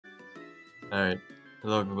Alright,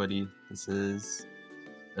 hello everybody, this is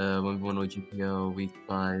 1v1 OGPL Week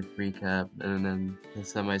 5 recap, and then the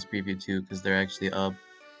SEMIS preview too, because they're actually up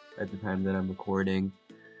at the time that I'm recording.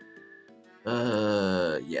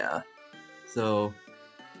 Yeah. So,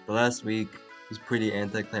 the last week was pretty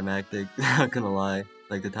anticlimactic, not gonna lie.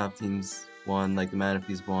 Like, the top teams won, like the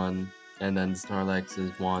Manatees won, and then the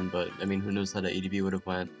Snorlaxes won, but I mean, who knows how the ADB would have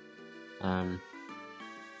went.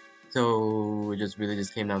 So, it just really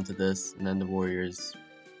just came down to this, and then the Warriors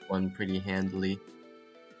won pretty handily.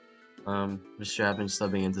 With Straven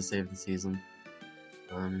subbing in to save the season.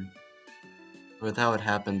 With how it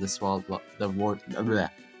happened, with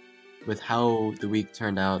how the week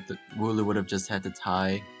turned out, the Wooler would have just had to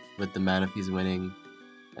tie with the Manatees winning,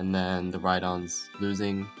 and then the Rhydons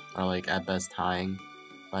losing, or like at best tying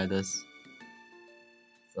by this.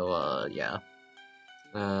 So yeah.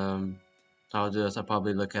 I'll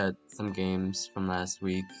probably look at some games from last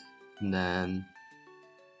week, and then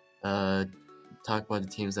talk about the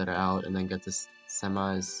teams that are out, and then get to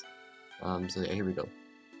semis. So yeah, here we go.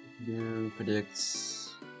 New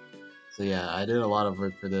predicts. So yeah, I did a lot of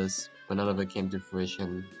work for this, but none of it came to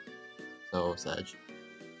fruition. So sad.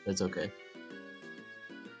 It's okay.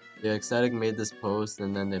 Yeah, Ecstatic made this post,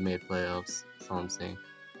 and then they made playoffs. That's all I'm saying.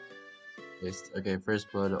 Okay,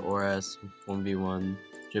 First Blood, ORAS, 1v1,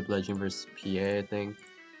 Drip Legend versus PA, I think.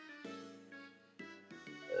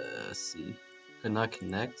 Let's see. Could not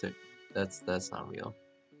connect it. That's not real.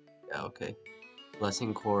 Yeah, okay.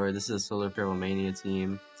 Blessing Core, this is a Solar Feral Mania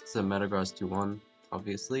team. This is a Metagross 2-1,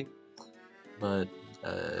 obviously. But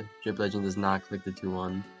Drip Legend does not click the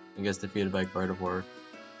 2-1 and gets defeated by Gardevoir,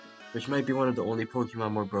 which might be one of the only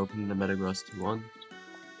Pokemon more broken than the Metagross 2-1.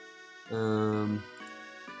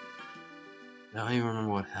 I don't even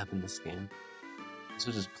remember what happened this game. This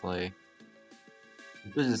was just play.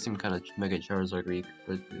 It does just seem kind of Mega Charizard weak,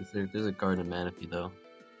 but there's a Garden Manaphy though.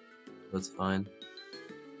 That's fine.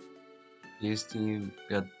 This team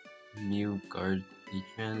got Mew, Guard,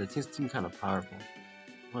 Heatran. That team kind of powerful.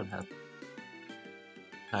 What happened?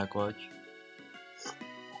 Pack Watch.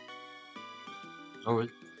 Oh,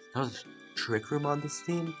 that was Trick Room on this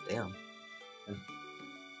team? Damn.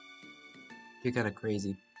 You're kind of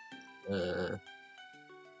crazy.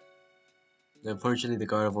 Unfortunately, the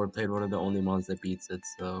Gardevoir played one of the only mons that beats it,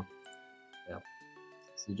 so yeah.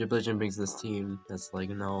 So Drip Legend brings this team that's like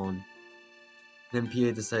known. Then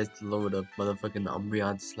PA decides to load up motherfucking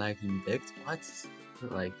Umbreon slacking dicks. What?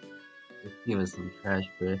 Like, this team is some trash,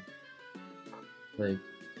 bro. Like,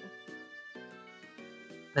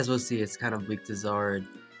 as we'll see, it's kind of weak to Zard,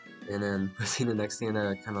 and then we'll see the next thing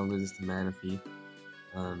that kind of loses to Manaphy.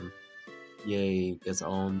 Yay gets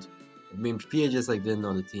owned. I mean, PA just like didn't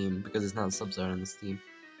know the team because it's not Sub-Zard on this team.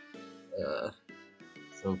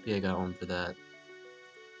 So PA got owned for that.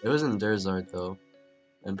 It wasn't Durzard though.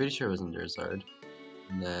 I'm pretty sure it wasn't Durzard.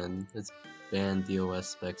 And then it's banned DOS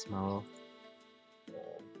specs model.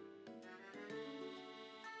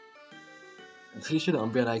 I'm pretty sure the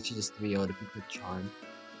Umbreon actually just 3-0'd if you click Charm.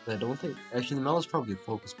 But I don't think. Actually, the Mal's probably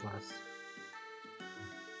Focus Blast.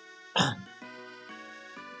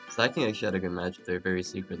 Slacking actually had a good matchup there, very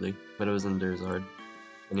secretly. But it was in Durzard.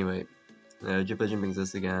 Anyway, Drip Legend brings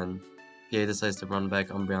this again. PA decides to run back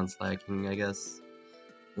Umbreon Slacking, I guess.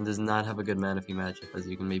 And does not have a good Manaphy matchup, as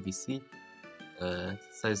you can maybe see.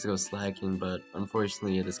 Decides to go Slacking, but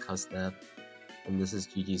unfortunately it is Cussed App. And this is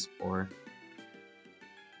GG's 4.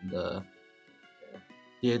 And,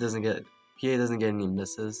 PA doesn't get any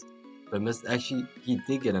misses, but actually he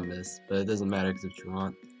did get a miss, but it doesn't matter because of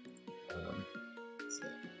Truant.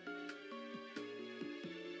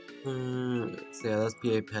 So yeah, that's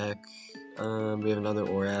PA pack. We have another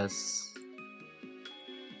ORAS.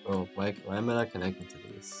 Oh, why am I not connected to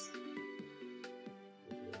this?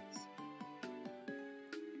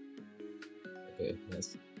 Okay,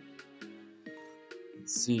 yes.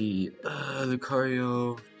 Let's see.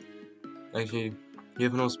 Lucario. Actually,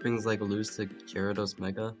 Hypno Springs like lose to Gyarados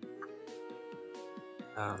Mega.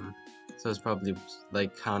 So it's probably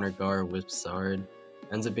like Counter Gar Whipsard.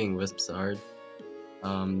 Ends up being Whipsard.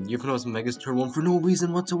 Hypno's Mega's turn 1 for no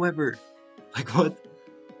reason whatsoever. Like what?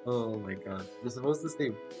 Oh my god. We're supposed to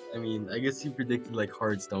stay. I mean, I guess you predicted like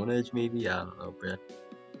hard Stone Edge maybe? I don't know, bruh.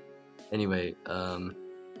 Anyway,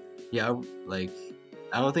 yeah, like,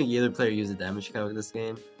 I don't think either player used a damage calc this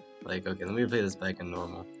game. Like, okay, let me play this back in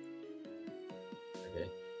normal. Okay.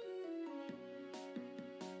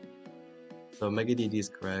 So Mega DD is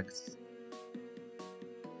correct.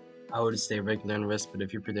 I would stay regular and risk, but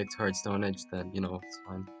if you predict hard Stone Edge, then, you know, it's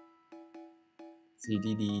fine. See,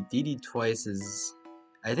 DD twice is...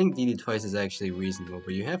 I think DD twice is actually reasonable,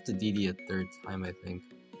 but you have to DD a third time, I think.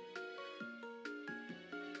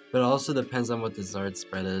 But it also depends on what the Zard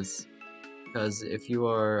spread is. Because if you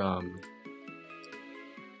are,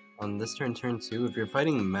 on this turn 2, if you're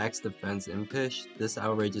fighting max defense Impish, this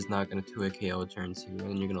outrage is not gonna 2-hit KO turn 2,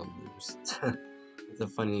 and you're gonna lose. It's a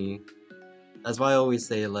funny... That's why I always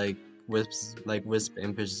say, like, Wisp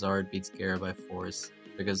Impish Zard beats Gera by force.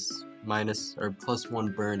 Because minus, or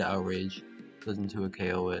 +1 burned outrage doesn't 2-hit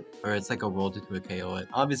KO it. Or it's like a roll to 2-hit KO it.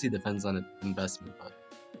 Obviously depends on investment, but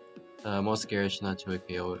most Gera should not 2-hit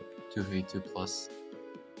KO it. 2v2+.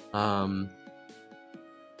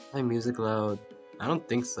 Play music loud? I don't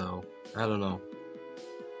think so. I don't know.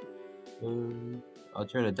 I'll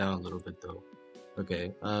turn it down a little bit though.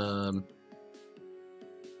 Okay.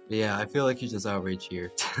 Yeah, I feel like you just outrage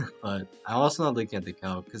here, but I'm also not looking at the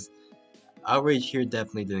calc because outrage here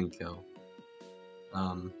definitely didn't kill.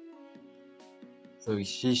 So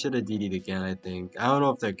she should have DD'd again. I think. I don't know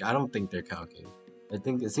if they're. I don't think they're calcing. I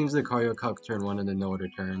think it seems the Lucario calc turn 1 and then no other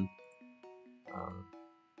turn.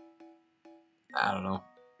 I don't know.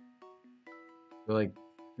 I feel like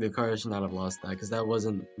Lucario should not have lost that because that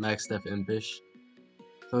wasn't max def impish,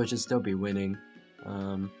 so it should still be winning.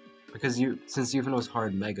 Because since Yuvino's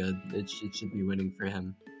hard mega, it should be winning for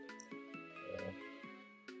him.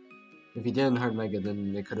 If he didn't hard mega,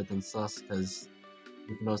 then it could have been sus because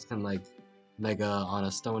Yuvino's can like mega on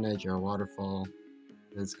a Stone Edge or a Waterfall.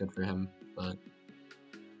 It's good for him, but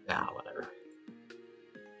yeah, whatever.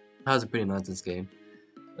 That was a pretty nonsense game.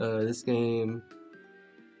 This game,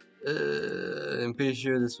 I'm pretty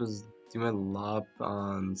sure this was he went lop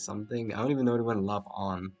on something. I don't even know what he went lop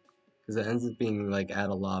on, because it ends up being like add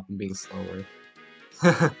a lop and being slower.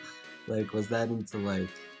 Like, was that into like?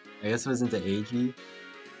 I guess it was into AG.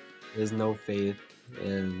 There's no faith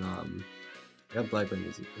in I got Blackbird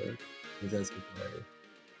music there. You guys can play.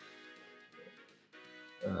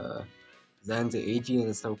 Is that into AG and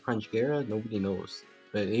it's no Crunch Gera? Nobody knows.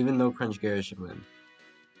 But even though Crunch Gera should win.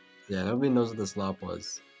 Yeah, nobody knows what this lop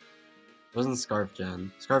was. It wasn't Scarf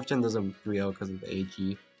Gen. Scarf Gen doesn't 3-0 because of the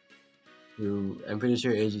AG. I'm pretty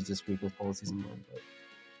sure AG just weak with full season 1, but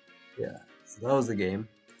yeah. So that was the game.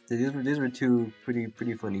 So these were two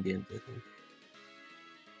pretty funny games, I think.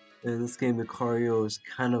 In this game, Lucario's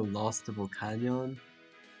kind of lost to Volcanion. It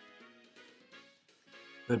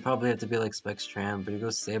would probably have to be like Specs Tram, but he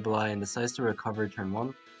goes Sableye and decides to recover turn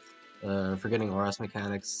 1. Forgetting Auras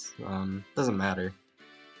mechanics. Doesn't matter.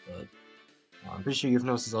 But I'm pretty sure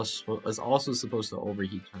Eupnos is also supposed to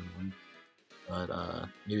overheat turn 1. But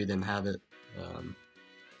maybe didn't have it.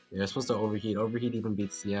 They're supposed to overheat. Overheat even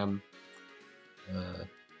beats CM.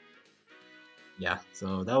 Yeah,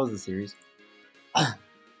 so that was the series.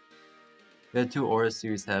 We had 2 Auras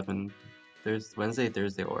series happen. There's Wednesday,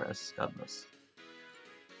 Thursday Auras. God bless.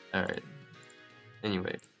 Alright.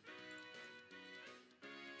 Anyway.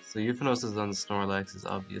 So Eupnos is on the Snorlaxes,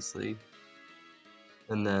 obviously.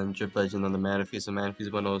 And then Drip Legend on the Manaphy. So Manaphy's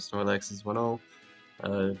 1-0, Snorlax is 1-0.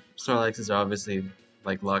 Snorlaxes are obviously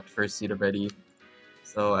like locked first seed already.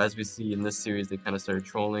 So as we see in this series, they kind of started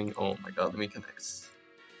trolling. Oh my god, let me connect.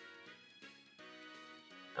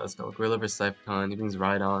 Let's go. Gorilla vs Cyphercon. He brings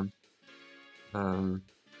Rhydon.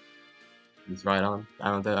 He's Rhydon. I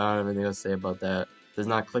don't have anything to say about that. Does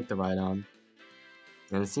not click the Rhydon.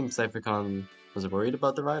 And it seems Cyphercon was worried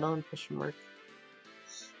about the Rhydon? Question mark.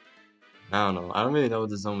 I don't know. I don't really know what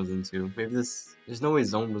the zone was into. Maybe there's no way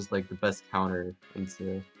zone was like the best counter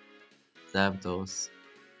into Zapdos.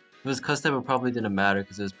 If it was custom, it probably didn't matter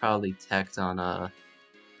because it was probably teched on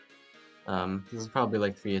this is probably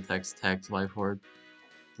like 3 attacks teched Life Orb.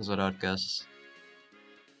 Is what I'd guess.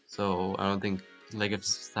 So I don't think like if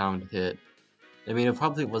sound hit. I mean it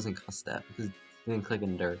probably wasn't custom because it didn't click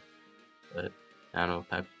in dirt. But I don't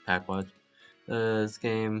know, pack watch. This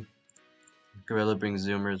game Gorilla brings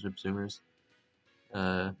Zoomers, Rip Zoomers.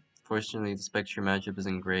 Fortunately the Spectre matchup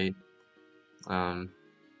isn't great. You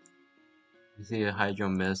see a Hydro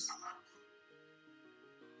miss.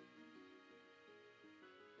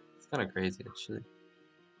 It's kinda crazy actually.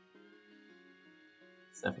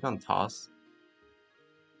 Sephion toss.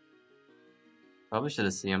 Probably should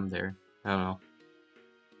have seen him there. I don't know.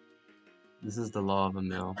 This is the law of a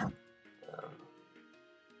mill.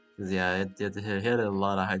 Cause yeah, he had a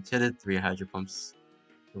lot of he hit 3 Hydro Pumps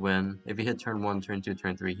to win. If he hit turn 1, turn 2,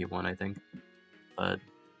 turn 3, he won, I think. But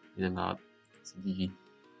he did not. So GG.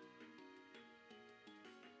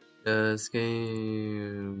 This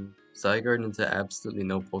game Zygarde into absolutely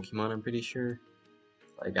no Pokemon, I'm pretty sure.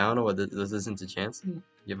 Like I don't know what does this into Chansey?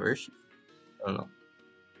 Yavershi? I don't know.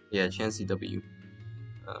 Yeah, Chansey W.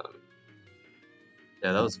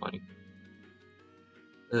 Yeah, that was funny.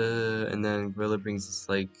 And then Gorilla brings this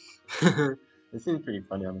like it seems pretty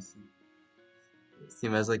funny honestly.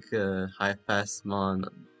 Team has like a high fast mon.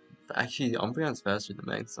 Actually, Umbreon's faster than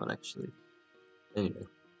Magneton actually. Anyway,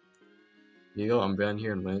 you go Umbreon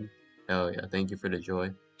here and win. Oh yeah, thank you for the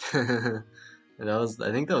joy. And I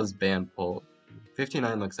think that was Ban Pole.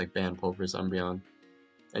 59 looks like Ban Pole versus Umbreon.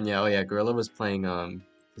 And yeah, oh yeah, Gorilla was playing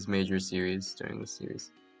his major series during the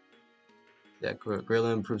series. Yeah,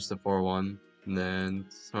 Gorilla improves to 4-1, and then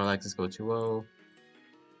Snorlax go 2-0.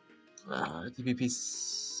 TPP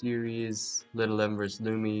series, Lit 11 versus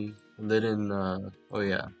Lumi. Lit in, oh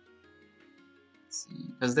yeah.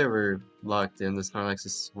 Because they were locked in, the Snorlax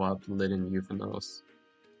is swapped Lit and Euphanos.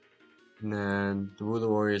 And then the Wooloo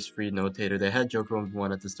Warriors freed Notator. They had Joker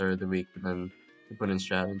 1 at the start of the week, but then they put in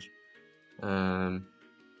Strategy. I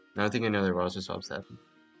don't think any other roster swaps happened.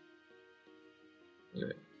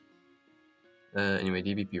 Anyway,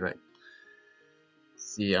 DBP, right.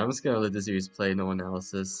 See, I'm just gonna let the series play, no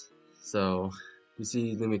analysis. So, you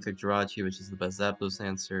see Lumi click Jirachi, which is the best Zapdos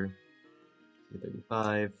answer.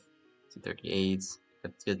 235, 238,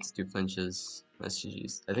 that gets 2 flinches,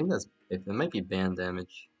 SGGs. I think it might be band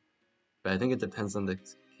damage. But I think it depends on the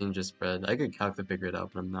Kinja spread. I could calculate figure it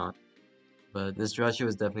out, but I'm not. But this Jirachi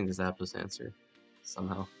was definitely the Zapdos answer,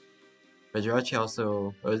 somehow. But Jirachi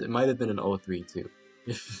also, it might have been an 0-3 too,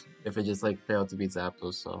 if it just like failed to beat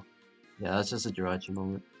Zapdos, so. Yeah, that's just a Jirachi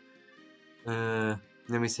moment.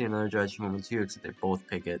 Then we see another Jirachi moment too, except they both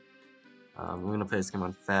pick it. We're gonna play this game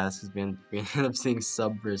on fast because we end up seeing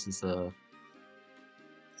sub versus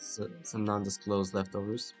some non-disclosed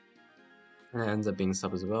leftovers. And it ends up being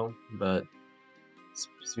sub as well, but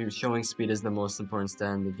showing speed is the most important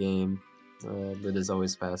stat in the game. Lit is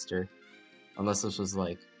always faster, unless this was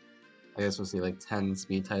like, I guess we'll see like 10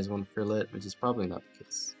 speed ties 1 for Lit, which is probably not the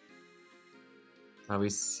case. Now we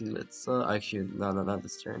see let's actually not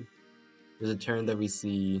this turn. There's a turn that we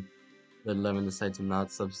see the 11 decide to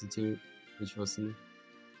not substitute, which we'll see.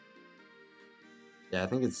 Yeah, I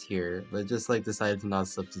think it's here. They just like decided to not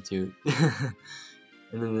substitute.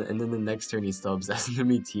 and then the next turn he subs as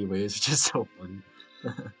enemy T-Waves, which is so funny.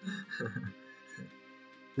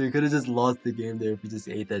 So you could have just lost the game there if you just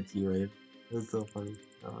ate that T-Wave. That's so funny.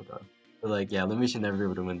 Oh my god. But like, yeah, Lumi should never be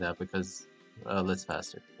able to win that because Lit's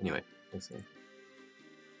faster. Anyway, next game.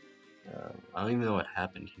 I don't even know what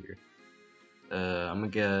happened here. I'm gonna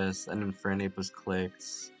guess an Infernape was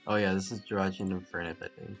clicked. Oh yeah, this is Jirachi and Infernape, I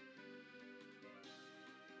think.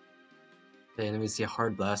 Okay, and then we see a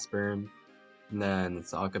Hard Blast Burn, and then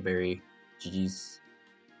it's Akaberry. GG's.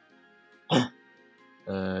 Yeah,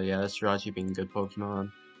 that's Jirachi being a good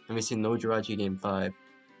Pokemon. And we see no Jirachi game 5.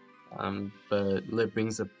 But Lit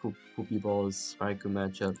brings up Poopy Ball's Raikou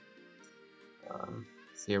matchup.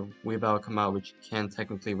 See a Weavile come out, which can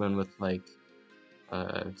technically win with like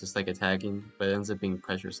just like attacking, but it ends up being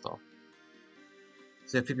Pressure Stall.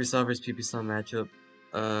 So yeah, PP Saw versus PP Saw matchup.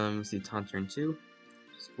 See Taunt turn 2, which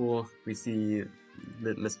is cool. We see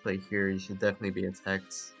Lit misplay here. You should definitely be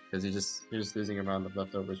attacked because you're just losing a round of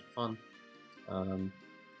leftovers for fun.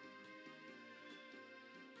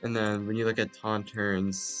 And then when you look at Taunt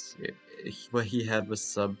turns, what he had was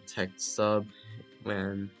sub tech sub,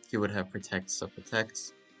 when he would have protect sub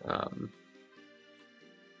protect. I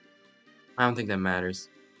don't think that matters,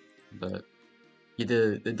 but he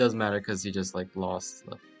did. It does matter because he just like lost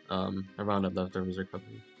a round of leftovers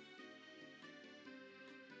recovery.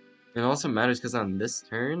 It also matters because on this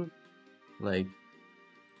turn, like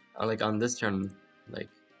on this turn, like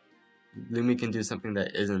Lumi can do something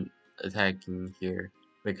that isn't attacking here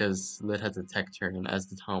because Lit has a tech turn as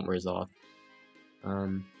the taunt wears off.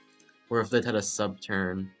 Or if Lit had a sub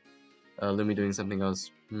turn, Lumi doing something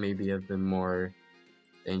else maybe have been more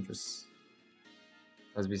dangerous.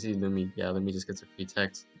 As we see Lumi just gets a free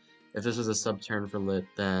tech. If this was a sub turn for Lit,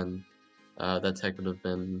 then that tech would have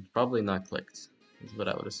been probably not clicked, is what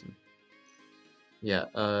I would assume. Yeah,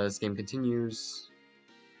 this game continues.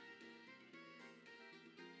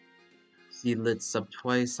 See Lit sub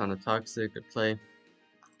twice on a Toxic, good play.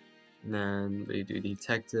 And then we do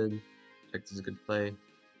Detected. Detected is a good play.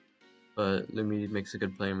 But Lumi makes a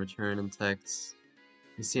good play in return and techs.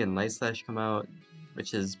 You see a Night Slash come out,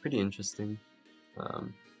 which is pretty interesting.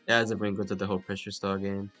 It adds a wrinkle to the whole Pressure Stall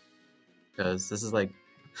game. Because this is like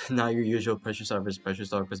not your usual Pressure Stall versus Pressure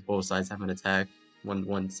Stall because both sides have an attack.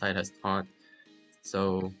 One side has taunt.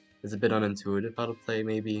 So it's a bit unintuitive how to play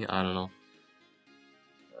maybe. I don't know.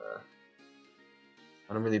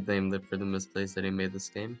 I don't really blame Lip for the misplays that he made this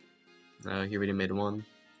game. He already made one.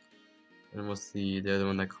 And we'll see the other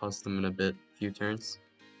one that cost him in a few turns.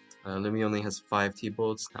 Lumi only has 5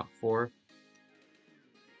 T-Bolts, not 4.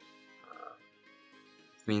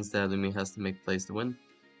 Which means that Lumi has to make plays to win.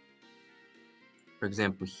 For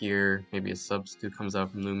example, here, maybe a substitute comes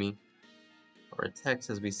out from Lumi, or a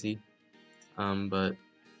text as we see, but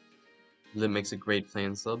Lit makes a great play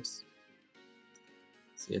in subs.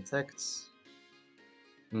 See a text.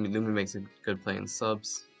 Lumi makes a good play in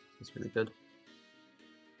subs. It's really good.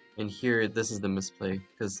 And here, this is the misplay,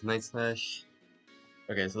 because Night Slash.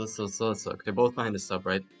 Okay, so let's look. They're both behind the sub,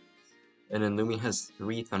 right? And then Lumi has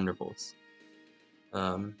 3 Thunderbolts.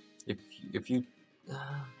 If you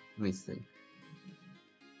let me think.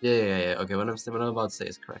 Yeah. Okay, what I'm about to say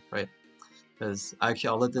is correct, right? Because actually,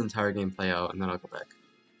 I'll let the entire game play out, and then I'll go back.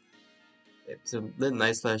 Okay, so Lit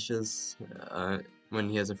Night Slashes when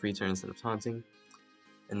he has a free turn instead of taunting,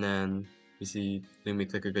 and then you see Lumi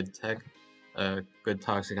click a good tech, good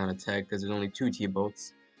toxic on a tech, because there's only 2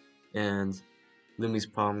 T-bolts, and Lumi's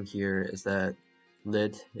problem here is that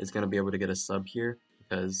Lit is gonna be able to get a sub here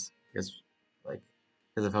because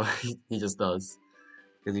of how he just does,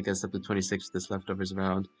 because he gets up to 26 this leftovers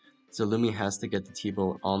round. So Lumi has to get the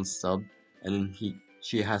T-bolt on sub, and then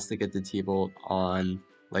she has to get the T-bolt on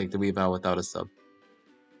like the Weavile without a sub.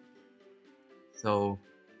 So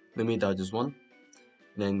Lumi dodges 1, and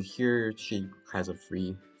then here she has a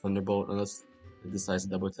free Thunderbolt unless it decides to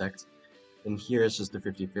double text. And here it's just a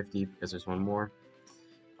 50-50 because there's 1 more.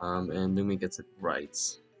 And Lumi gets it right.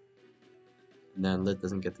 And then Lit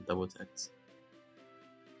doesn't get the double text.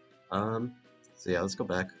 So yeah, let's go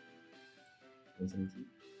back. So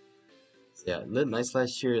yeah, Lit Night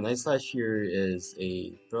Slash here. Night Slash here is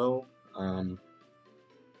a throw. I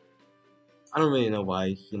don't really know why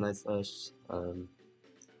he Night Slash.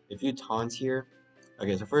 If you taunt here,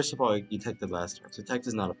 okay, so first of all, you tech the last turn. So tech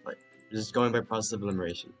is not a play. You're just going by process of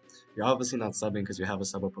elimination. You're obviously not subbing because you have a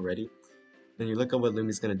sub up already. Then you look at what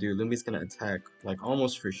Lumi's gonna do. Lumi's gonna attack, like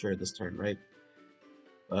almost for sure this turn, right?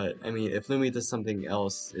 But I mean, if Lumi does something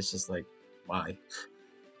else, it's just like, why?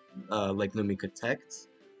 Like Lumi could text.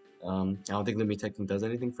 I don't think Lumi teching does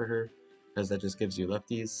anything for her, because that just gives you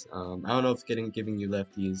lefties. I don't know if giving you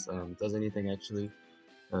lefties does anything actually,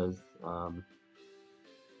 because I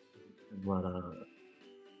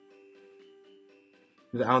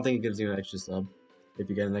don't think it gives you an extra sub if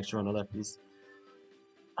you get an extra round of lefties.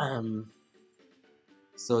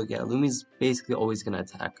 So yeah, Lumi's basically always gonna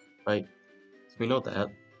attack, right? So we know that.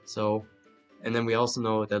 So, and then we also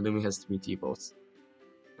know that Lumi has 3 T-bolts.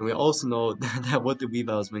 And we also know that what the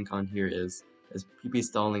Weavile's win con here is PP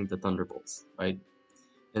stalling the Thunderbolts, right?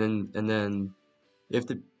 And then if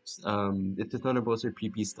the Thunderbolts are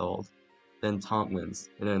PP stalled, then Taunt wins,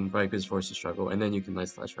 and then Raikou is forced to struggle, and then you can Night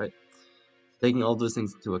Slash, right? Taking all those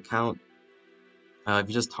things into account, if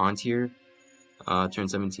you just taunt here, turn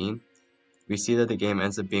 17, we see that the game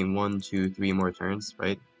ends up being 1, 2, 3 more turns,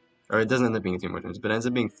 right? Or it doesn't end up being 3 more turns, but it ends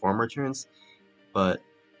up being 4 more turns. But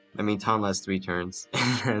I mean, Taunt lasts 3 turns,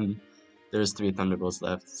 and there's 3 Thunderbolts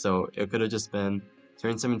left. So it could have just been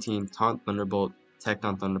turn 17, Taunt Thunderbolt, Tech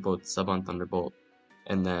on Thunderbolt, Sub on Thunderbolt,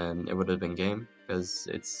 and then it would have been game because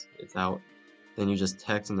it's out. Then you just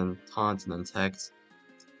text and then taunt and then text,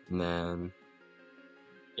 and then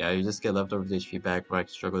yeah, you just get leftover HP back. Raikou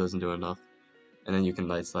struggle doesn't do enough, and then you can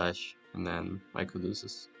Night Slash, and then Raikou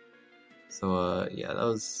loses. So yeah, that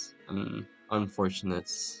was an unfortunate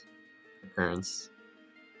occurrence.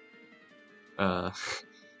 And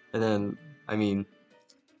then I mean,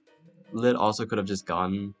 Lit also could have just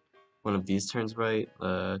gotten one of these turns right.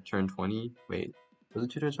 Turn 20. Wait, was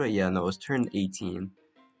it 2 turns right? Yeah, no, it was turn 18,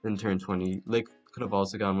 then turn 20. Lit could have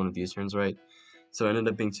also gotten one of these turns right. So it ended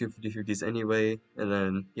up being 2 50-50s anyway, and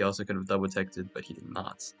then he also could have double teched, but he did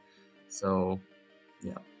not. So,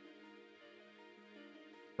 yeah.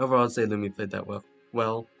 Overall, I'd say Lumi played that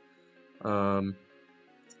well.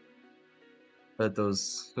 But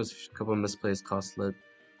those couple of misplays cost Lit.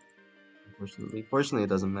 Unfortunately. Fortunately, it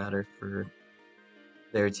doesn't matter for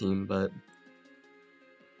their team, but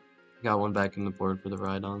got one back in the board for the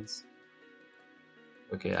Rhydons.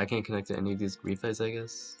 Okay, I can't connect to any of these refis, I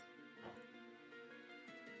guess.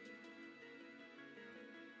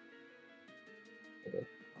 Okay.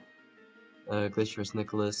 Glacier's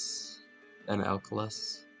Nicholas and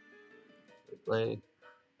Alcalas. Play.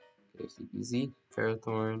 Okay, CPZ,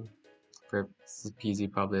 Ferrothorn.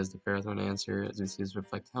 PZ probably has the Ferrothorn answer, as we see his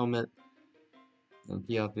Reflect Helmet.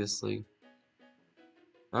 MP, obviously.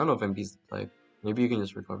 I don't know if MP's the play. Maybe you can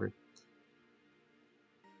just recover.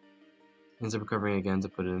 Ends up recovering again to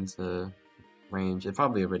put it into range. It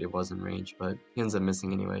probably already was in range, but he ends up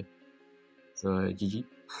missing anyway. So GG.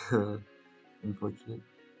 Unfortunate.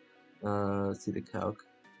 Let's see the calc.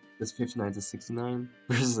 This 59 to 69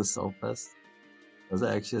 versus a Selfest. Was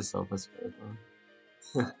that actually a Selfest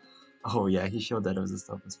Ferrothorn? Oh yeah, he showed that it was a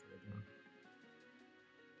Selfest Ferrothorn.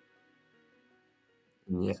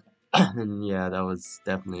 Yeah, and yeah, that was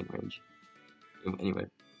definitely in range. Anyway,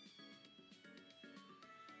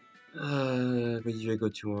 what did I go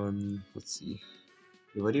to on? Let's see.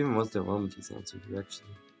 Wait, what even was the Romanti's answer here, actually?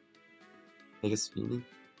 I guess Fini?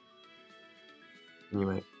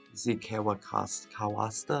 Anyway, you see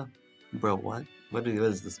Kawasta? Bro, what? What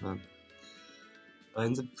is this, man? I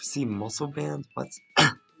ends up see Muscle Band? What?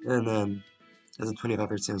 And then, as a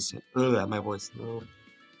 25%, ugh, my voice, no.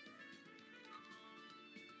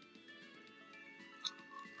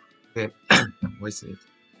 Okay, voice saved.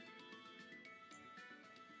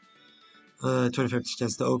 25%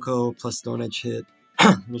 chance to Oko, plus Stone Edge hit,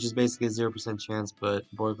 which is basically a 0% chance, but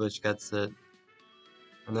Board Glitch gets it.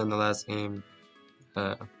 And then the last game,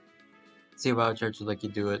 see Wild Charge would let you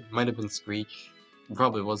do it. Might have been Screech. It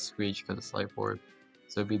probably was Screech because it's life board.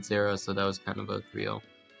 So it beat Zera, so that was kind of a 3-0.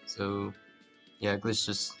 So yeah, Glitch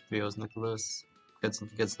just 3-0s Nicholas.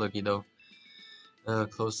 Gets lucky though.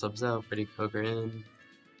 Close subs out, Freddy Coker in.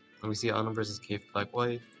 And we see Autumn versus Cave Black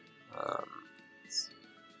White. Um,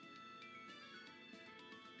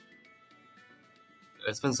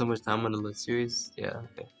 I spent so much time on the Lit series. Yeah,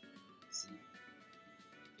 okay.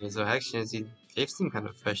 Okay, so actually, see, Cave seemed kind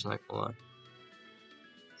of fresh, not gonna lie.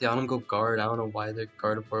 See, Autumn go guard. I don't know why the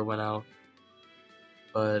guard board went out.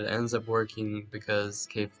 But it ends up working because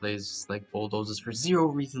Cave plays just like bulldozes for zero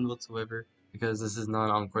reason whatsoever. Because this is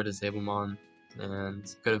not Encore Disablemon,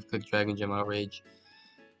 and could have clicked Dragon Gem Outrage.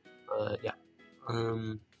 But yeah,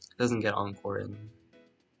 doesn't get Encore in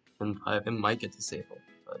 5. It might get disabled,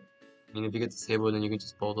 but I mean, if you get disabled, then you can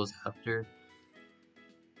just bulldoze after.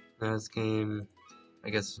 Last game, I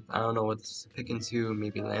guess I don't know what to pick into.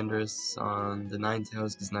 Maybe Landorus on the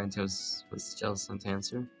Ninetales, because Ninetales was jealous to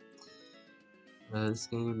answer. This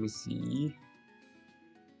game we see.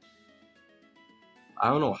 I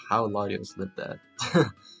don't know how Laudio slipped that.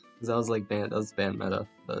 Because that was like band, that was band meta,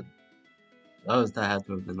 but that had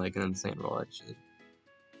to have been like an insane roll actually.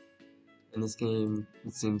 In this game,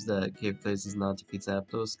 it seems that Cave Place does not defeat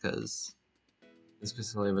Zapdos because this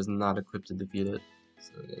facility was not equipped to defeat it.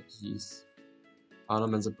 So yeah, jeez.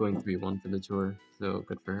 Autumn ends up going 3-1 for the tour, so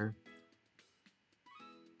good for her.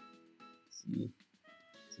 See.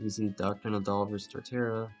 So we see Dr. Nadal versus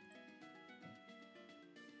Torterra.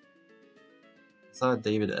 I saw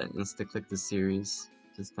David insta-click the series,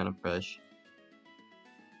 just kind of fresh.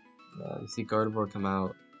 You see Gardevoir come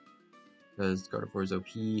out, because Gardevoir is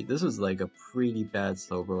OP. This was like a pretty bad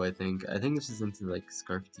slow bro, I think. I think this is into like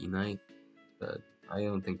Scarf D-Knight, but I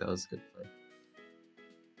don't think that was a good play.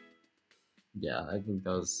 Yeah, I think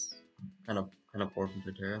that was kind of poor from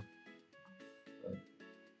Torterra. But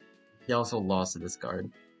he also lost to this guard.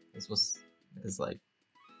 This was his like,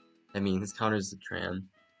 I mean, his counter is the Tran.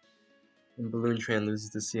 And Balloon Tran loses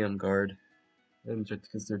to CM guard. And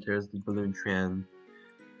because Torterra's the Balloon Tran,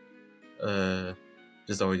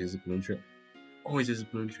 just always use a Balloon Tran. Always use a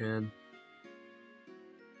Balloon Tran.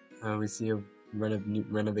 We see a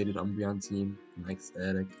renovated Umbreon team from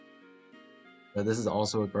Ecstatic. This is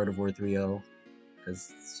also a Gardevoir 3-0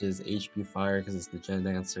 because she's HP Fire because it's the Gen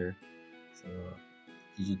Dancer. So,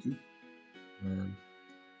 GGG.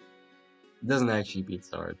 It doesn't actually beat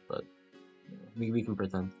Zard, but we can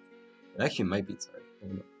pretend. It actually might beat Zard.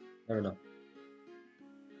 Never know.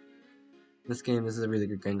 This is a really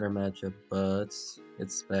good Gengar matchup, but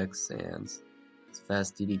it's Specs and it's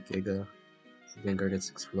fast DD Giga. So Gengar gets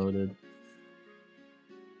exploded.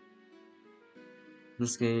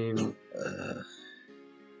 This game,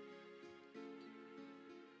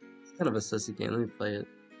 it's kind of a sussy game. Let me play it.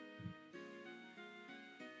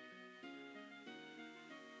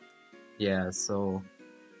 Yeah, so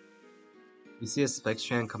you see a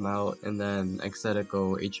Spectran come out and then Exetic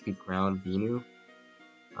go HP Ground Venu.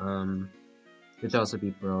 Which also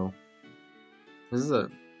beat Bro. This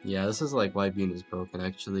is like why Venu is broken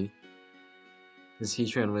actually. Because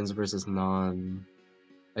Heatran wins versus non.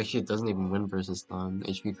 Actually, it doesn't even win versus non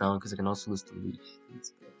HP Ground because it can also lose to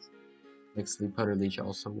Leech. Like Sleep Powder Leech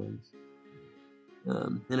also wins.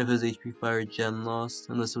 And if it was HP Fire, Gen lost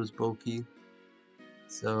unless it was bulky.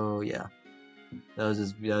 So yeah, that was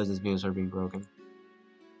just Venusaur being broken.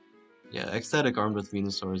 Yeah, Ecstatic armed with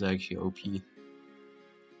Venusaur is actually OP.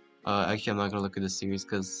 Actually, I'm not gonna look at this series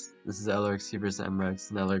because this is LRXC versus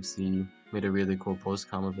MREX, and LRXC made a really cool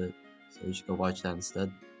post-com of it, so you should go watch that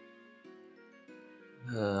instead.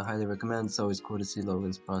 Highly recommend. It's always cool to see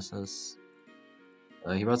Logan's process.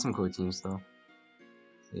 He brought some cool teams though.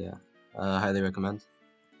 So yeah, highly recommend.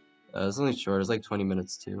 It's only short. It's like 20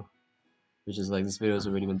 minutes too, which is like this video has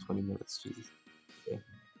already been 20 minutes. Jesus. Okay.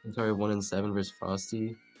 Atari 1-7 versus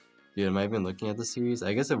Frosty. Dude, am I even looking at the series?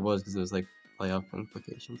 I guess it was because it was like playoff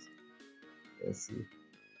implications. Let's see.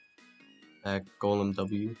 Back Golem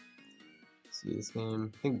W. See this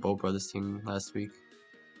game. I think Bo brought this team last week.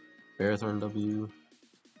 Ferrothorn W.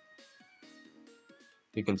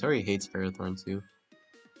 Kentari hates Ferrothorn too.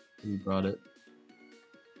 He brought it.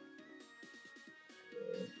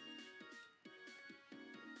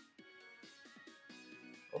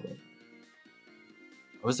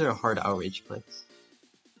 Was there a hard outrage place?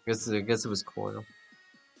 I guess it was Coil.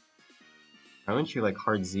 Why wouldn't you like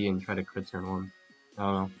hard Z and try to crit turn 1? I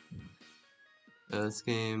don't know. This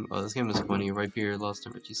game was funny. Right here, lost to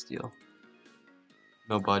Richie Steele.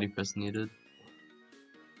 No body press needed.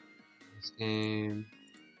 This game,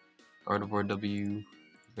 Gardevoir W.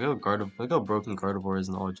 Look how broken Gardevoir is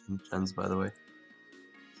in all gens, by the way.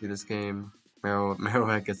 See this game,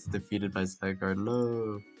 Marowak gets defeated by Zygarde.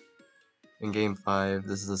 No. In game 5,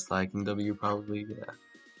 this is a slacking W probably. Yeah.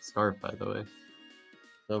 Scarf, by the way.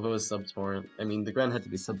 So if it was sub-torrent, I mean, the ground had to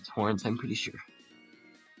be sub-torrent, I'm pretty sure.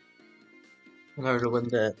 In order to win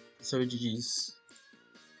that, so GG's.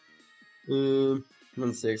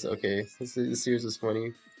 1-6, okay. This series was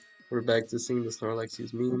funny. We're back to seeing the Snorlax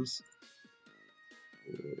use memes.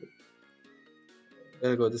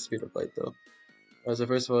 Gotta go with the speed of light though. So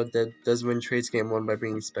first of all, Des win trades game 1 by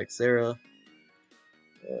bringing Spexera.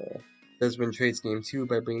 Des win trades game 2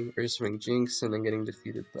 by bringing Ursaring Jinx and then getting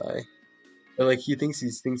defeated by. But like he thinks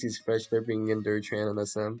he's fresh by bringing in Durtran and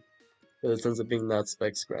SM, but it ends up being not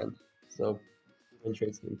Specs Grand. So win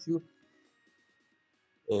trades game 2.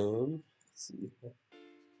 Let's see.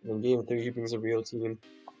 In game 3 he brings a real team,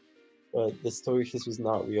 but the story just was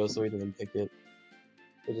not real, so he didn't pick it.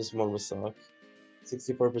 It just won with Sock.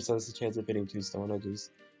 64% is the chance of hitting 2 Stone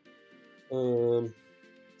Edges. I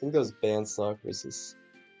think that was Band Sock versus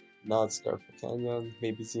not Scarf Canyon,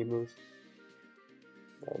 maybe Z move.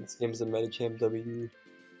 This game is a Metachamp W.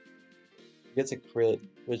 He gets a crit,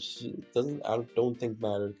 which I don't think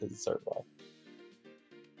matters because it's Art Rock.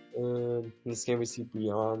 In this game we see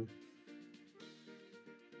Beyond.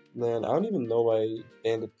 Man, I don't even know why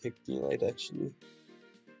Bandit picked D-Light actually.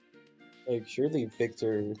 Like, surely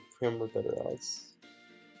Victor Prim were better odds.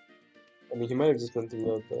 I mean, he might have just been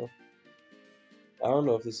 3-0 though. I don't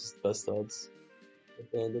know if this is the best odds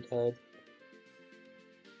that Bandit had.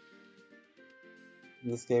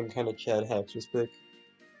 In this game, kind of Chad Hatcher's pick.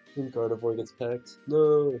 I think Gardevoir gets packed.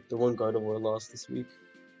 No, the one Gardevoir lost this week.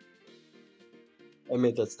 I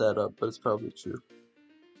made that stat up, but it's probably true.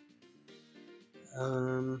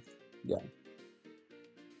 Yeah.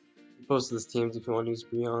 Post this teams if you want to use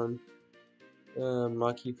Breon.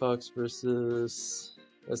 Maki Fox versus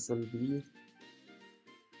SMB.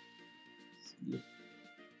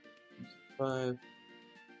 5.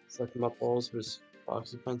 Select him up balls versus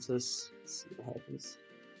Fox Princess. Let's see what happens.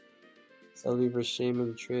 Sally versus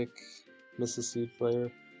Shaman Trick. Misses Seed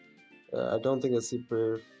Player. I don't think that Seed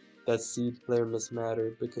Player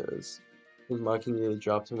mismattered because I think Maki nearly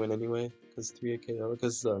dropped to win anyway. Because 3 KO.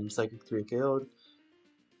 Because Psychic 3 KO'd.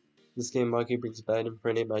 This game Maki brings bad in for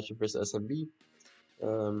an 8 matchup versus SMB.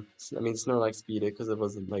 I mean, Snorlax beat it because it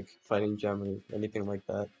wasn't like fighting gem or anything like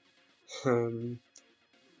that.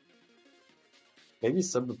 Maybe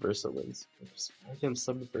Subversa wins. Him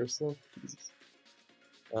Subversa? Jesus.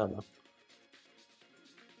 I don't know.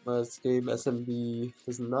 Last game, SMB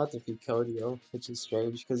does not defeat Keldeo, which is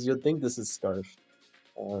strange because you'd think this is Scarf.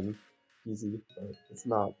 Easy, but it's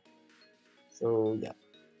not. So, yeah.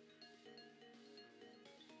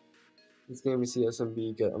 This game we see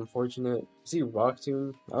SMB get Unfortunate. We see Rock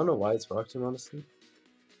Tomb. I don't know why it's Rock Tomb, honestly.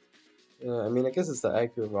 I mean, I guess it's the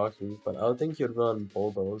accurate Rock Tomb, but I would think you'd run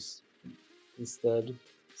Bulldoze instead,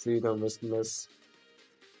 so you don't risk miss.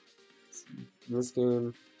 In this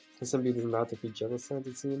game, SMB does not defeat Jellicent,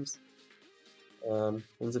 it seems.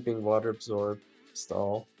 Ends up being Water Absorb,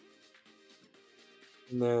 Stall.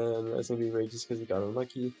 And then SMB rages because he got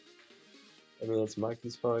unlucky. I mean, it's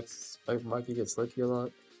Maki's Fox. Maki gets lucky a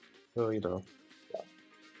lot. So, you know,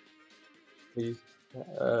 yeah.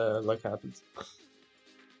 Luck happens.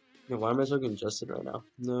 Yeah, why am I so congested right now?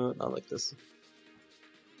 No, not like this.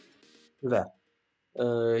 Look at that.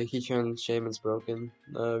 Heatran Shaman's broken.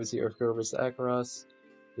 We see Earthgirl versus Akaros.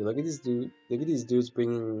 Yeah, look at these dudes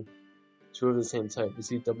bringing 2 of the same type. We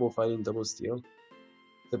see double fighting, double steel.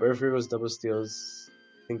 The Earthgirl's double steel is,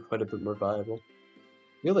 I think, quite a bit more viable.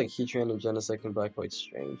 I feel like Heatran and Genesect and Black White's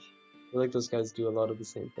strange. I feel like those guys do a lot of the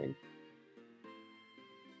same thing.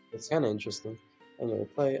 It's kind of interesting. Anyway,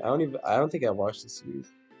 play. I don't think I watched this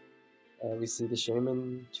series. We see the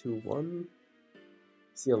Shaman 2-1.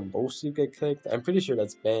 See a low sweep get clicked. I'm pretty sure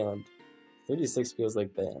that's banned. 36 feels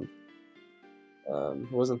like banned.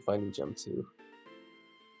 It wasn't fighting Gem 2.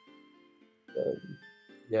 But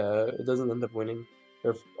yeah, it doesn't end up winning.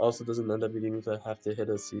 Or also doesn't end up needing to have to hit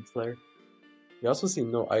a seed flare. You also see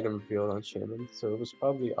no item revealed on Shaman, so it was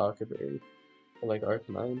probably Akaberry or like Arc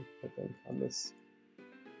 9, I think, on this.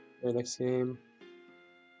 Alright, next game.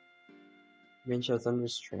 Range out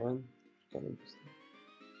Thunder's Tran. Kind of interesting.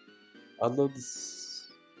 I'll load this.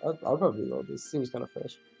 I'll probably load this. Seems kind of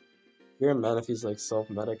fresh. Here in Manaphy's like self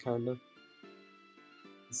meta kind of.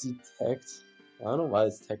 Is he teched? I don't know why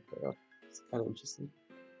it's tech though. It's kind of interesting.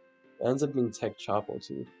 It ends up being tech Chopo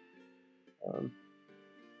too.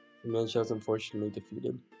 Manshell's unfortunately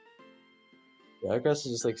defeated. Yeah, Aircraft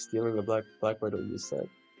is just like stealing a black widow use set.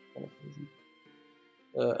 Kind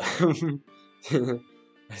of crazy.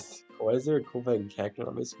 Why is there a Kovac character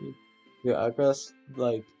on my screen? Yeah, Aircraft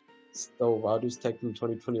like stole Radu's tech from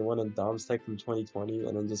 2021 and Dom's tech from 2020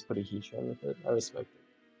 and then just put a heat shrine with it. I respect it.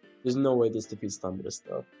 There's no way this defeats Thunderous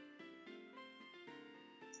though.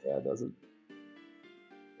 Yeah, it doesn't.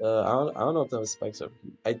 I don't know if that was Spike's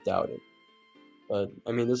overheat. I doubt it. But,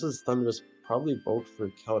 I mean, this was Thunderous probably bulked for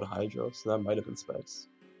Keld Hydro, so that might have been Specs.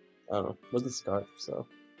 I don't know. It wasn't Scarf, so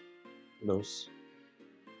who knows.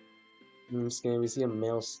 In this game, we see a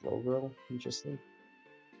male slow girl. Interesting.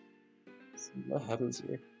 Let's see what happens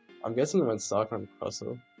here? I'm guessing it went stock on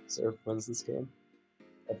Crusso. Surf wins this game.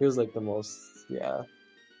 That feels like the most, yeah.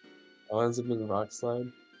 It ends up being Rock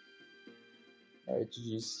Slide. Alright,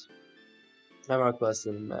 GG's. My Rock Blast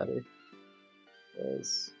didn't matter.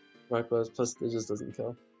 Because Rock Blast plus it just doesn't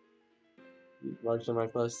kill. Rock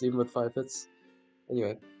Blast even with 5 hits.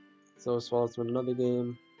 Anyway, so Swallows win another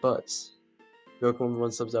game, but Yoko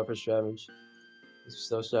 1 subs out for Stravage.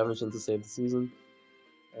 So Stravage in to save the season.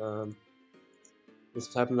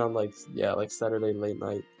 This happened on like Saturday late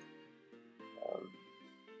night.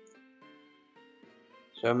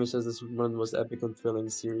 Stravage says this one of the most epic and thrilling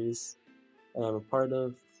series I'm a part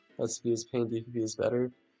of. SP is pain, DPP is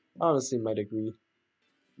better. I honestly might agree.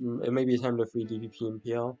 It may be time to free DPP and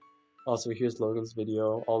PL. Also, here's Logan's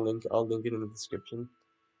video. I'll link it in the description.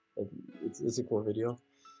 It's a cool video.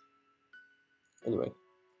 Anyway,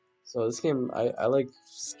 so this game I like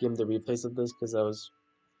skimmed the replays of this because I was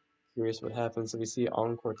curious what happens. So we see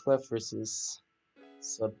Encore Clef versus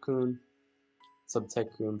Subcoon,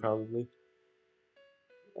 Subtech Coon probably.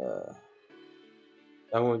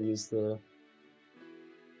 I won't use the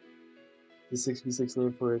 6v6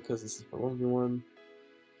 name for it because this is for 1v1.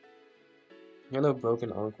 I know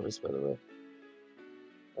broken Encores by the way.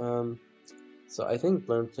 So I think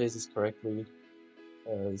Blurm plays this correctly,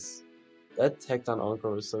 as that tech on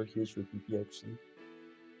Encore was so huge for PP actually.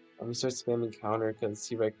 He starts spamming counter because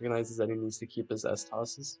he recognizes that he needs to keep his S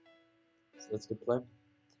tosses. So that's good play.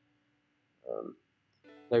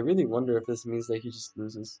 I really wonder if this means that he just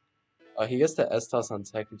loses. He gets the S toss on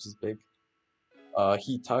tech, which is big.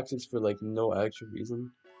 He toxics for like no actual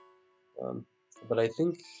reason. But I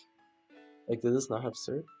think, like, did this not have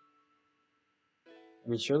surf? I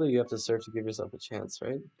mean, surely you have to surf to give yourself a chance,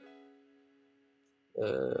 right?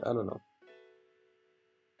 I don't know.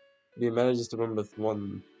 He manages to win with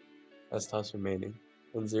 1 S toss remaining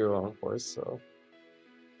and 0 encores, so.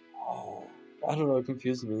 I don't know, it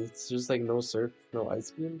confused me. It's just like no surf, no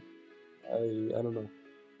ice beam. I don't know.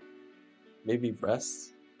 Maybe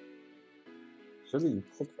rest? Surely you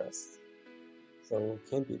click rest. So it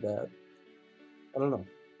can't be that. I don't know.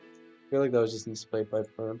 I feel like that was just misplayed by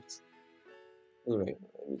Perms. Anyway,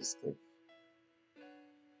 let me just click.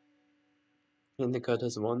 And the cut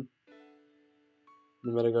has 1.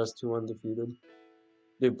 The Metagross 2-1 defeated.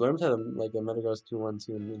 Dude, Blurm had like a Metagross 2-1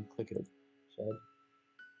 too and didn't click it. Chad.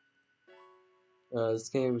 This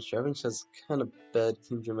game, Stravage has kind of bad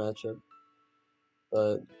Kingdra matchup.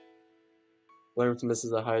 But Blurm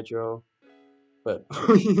misses a Hydro. But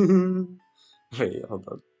wait, hold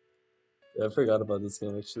on. Yeah, I forgot about this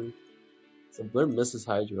game actually. So Blurm misses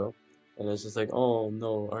Hydro, and it's just like, oh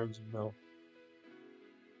no, RNG no.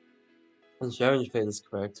 And Stravage played this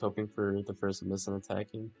correct, hoping for the first miss and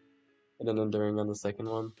attacking, and then enduring on the second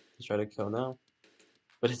one to try to kill now.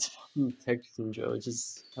 But it's fucking Tech Kingdra, which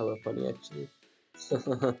is hella funny actually. So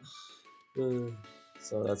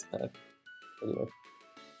that's bad. Anyway.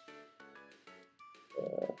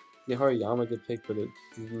 The Hariyama get picked, but it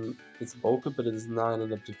didn't. It's Boka, but it does not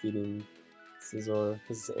end up defeating Scizor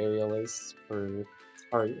because it's Aerial Ace for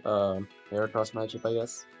Heracross matchup, I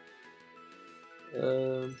guess.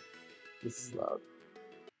 This is loud.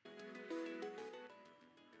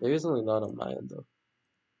 Maybe it's only loud on my end though.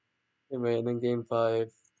 Anyway, and then game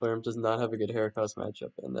 5, Blurm does not have a good Heracross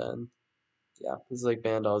matchup, and then yeah, this is like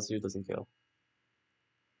Bandals who doesn't kill.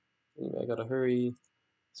 Anyway, I gotta hurry.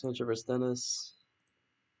 Sancho vs Dennis.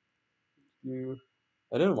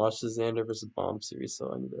 I didn't watch the Xander vs Bomb series,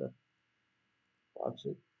 so I need to Watch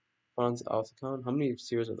it. Franz Alficon. How many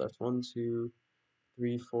series are left? 1, 2,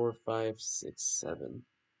 3, 4, 5, 6, 7.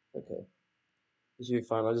 Okay. This should be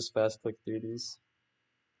fine. I'll just fast click through these.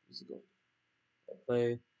 Musical.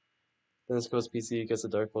 Play. Then this goes PC, gets a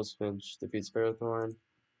Dark Pulse Finch, defeats Ferrothorn.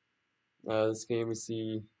 This game we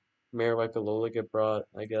see Marowak Alola get brought,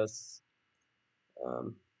 I guess.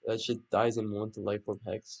 That shit dies in 1 to Life Orb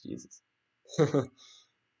Hex. Jesus.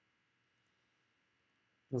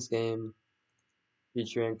 This game,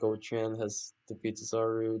 Heatran Goldtran has defeats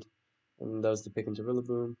Zarude, and that was the pick into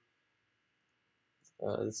Rillaboom.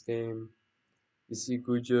 This game, you see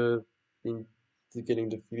Guja being getting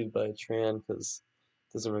defeated by a Tran because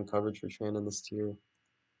it doesn't run coverage for Tran in this tier.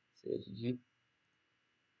 So yeah, GG.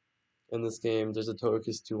 In this game, there's a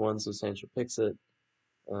Togekiss 2-1, so Sancho picks it.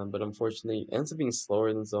 But unfortunately, it ends up being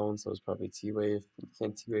slower than Zone, so it's probably T-Wave. You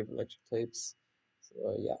can't T-Wave electric types.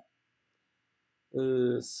 So yeah.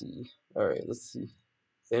 Let's see. Alright, let's see.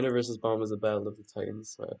 Xander versus Bomb is a battle of the Titans,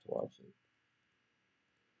 so I have to watch it.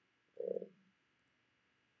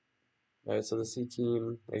 Alright, so the C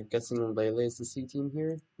team, I'm guessing Lele is the C team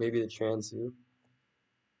here. Maybe the Transu.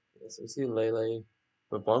 Yeah, so we see Lele.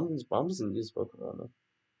 But Bomb doesn't use Pokemon.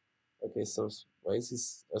 Okay, so why is he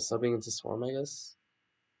subbing into Swarm, I guess?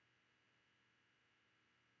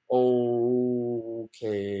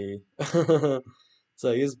 Okay.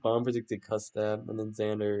 So I guess Bomb predicted Cuss Stab, and then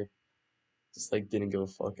Xander just like didn't give a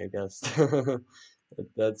fuck, I guess.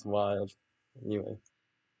 That's wild. Anyway,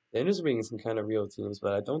 Xander's being some kind of real teams,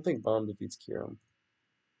 but I don't think Bomb defeats Kyurem.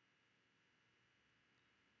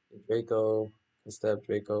 Draco, Cuss Stab,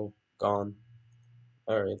 Draco, gone.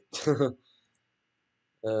 Alright.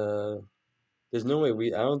 uh, there's no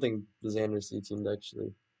way I don't think Xander's C teamed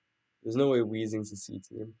actually. There's no way Weezing's a C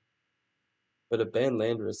team. But a banned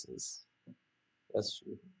Landorus is. That's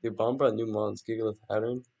true. Dude, Bomb brought new mons. Gigalith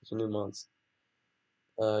Pattern. Which are new mons.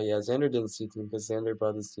 Yeah, Xander didn't see team because Xander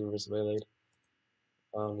brought his team versus Waylade.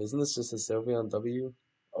 Isn't this just a Sylveon W?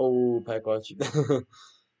 Oh, pack watch. Yeah,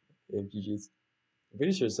 GG's. I'm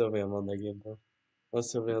pretty sure Sylveon won that game, though.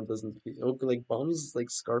 Unless Sylveon doesn't defeat. Oh, like, Bomb uses, like,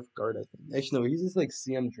 Scarf Guard, I think. Actually, no, he uses, like,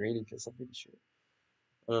 CM Draining because I'm pretty sure.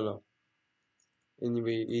 I don't know.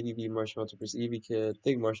 Anyway, ADV Marshmallow versus Eevee Kid. I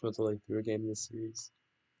think Marshmallow, like, threw a game in this series.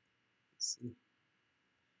 Let's see.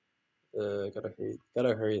 Gotta hurry.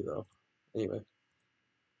 Gotta hurry, though. Anyway.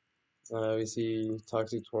 We see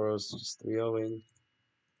Toxic Tauros just 3-0ing.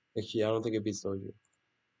 Actually, I don't think it beats Dojo.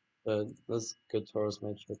 But that's good Tauros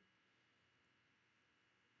matchup.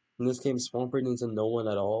 In this game, Swampert into no one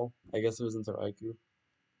at all. I guess it was into Raikou.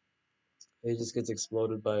 He just gets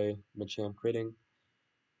exploded by Machamp critting.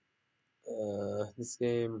 This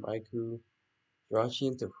game, Raikou.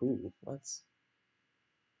 Jirachi into who? What?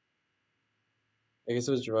 I guess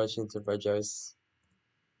it was Jirachi into Regice.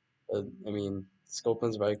 But, I mean,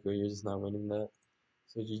 Scopeland's Raikou, you're just not winning that.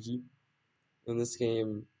 So GG. In this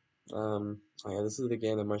game, oh yeah, this is the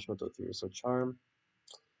game that Marshmallow threw. So Charm,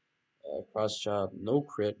 Cross Chop, no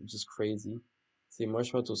crit, which is crazy. See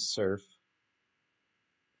Marshmallow Surf.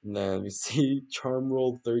 And then we see Charm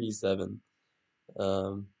Roll 37.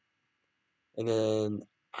 Um, and then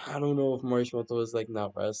I don't know if Marshmallow is like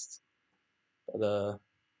not rest, but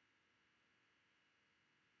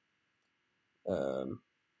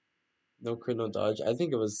no crit, no dodge. I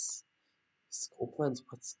think it was Scopeland's.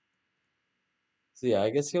 What's so yeah?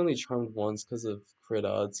 I guess he only charmed once because of crit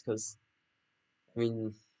odds. Because I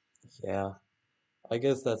mean, yeah, I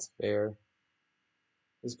guess that's fair.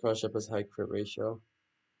 His crush up has high crit ratio,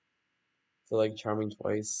 so like charming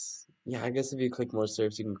twice. Yeah, I guess if you click more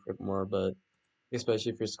surfs, you can crit more, but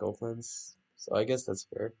especially if you're Scopeland's. So I guess that's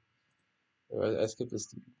fair. I skipped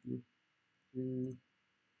this.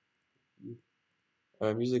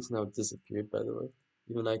 Music's now disappeared, by the way.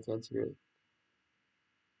 Even I can't hear it.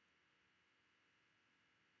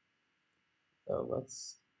 Oh,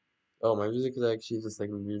 what's... Oh, my music is actually just like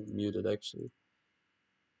muted, actually.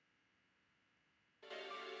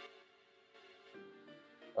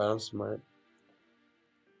 I'm smart.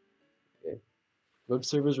 Okay. Web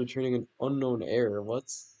servers returning an unknown error.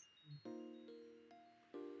 What?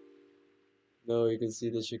 No, you can see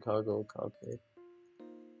the Chicago copy.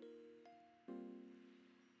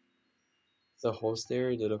 It's a host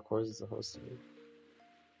error? Dude, of course it's a host error.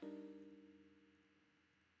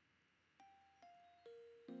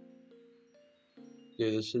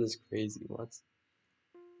 Dude, this shit is crazy. What?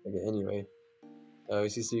 Okay, anyway. We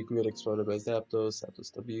see so you can get exploded by Zapdos,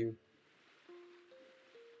 Zapdos W.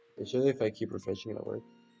 Okay, surely if I keep refreshing it'll work.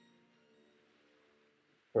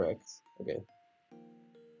 Correct. Okay.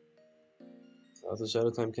 So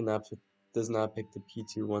Shadow Time does not pick the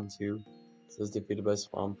P212. So it's defeated by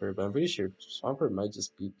Swampert, but I'm pretty sure Swampert might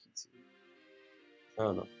just beat P2. I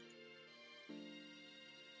don't know.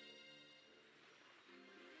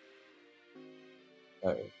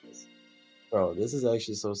 Alright, bro, this is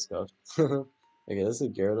actually so scuffed. Okay, this is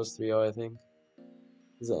Gyarados 3-0, I think.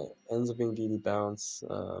 This ends up being DD Bounce.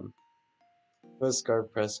 But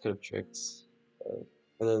Scarf Press could have tricked.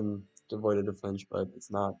 And then avoided a flinch, but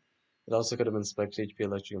it's not. It also could have been Spec HP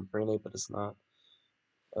Electric Infernape, but it's not.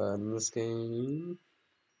 In this game,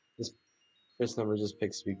 this first number just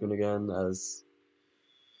picks Suicune again as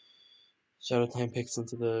Shadow Time picks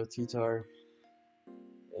into the T-Tar,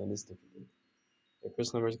 and it's defeated. Okay,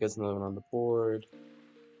 Chris Numbers gets another one on the board.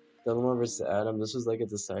 Delamon versus Adam. This was like a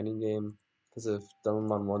deciding game because if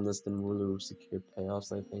Delamon won this, then Wooloo secured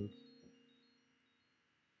playoffs, I think,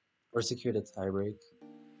 or secured a tiebreak.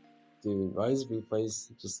 Dude, why is replays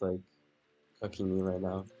just like cucking me right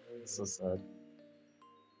now? It's so sad.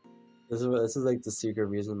 This is like the secret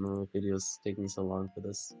reason my videos taking so long for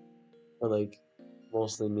this, or like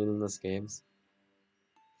mostly meaningless games.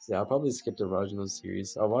 So yeah, I'll probably skip the Rajano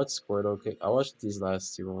series. I'll watch Squirtle. Okay, I'll watch these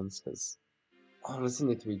last two ones because it's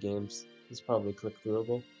only 3 games. It's probably click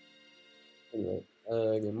throughable. Anyway,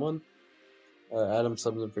 game 1. Adam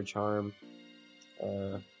subs in for Charm.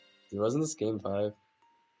 Wasn't this game 5?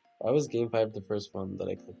 Why was game 5 the first one that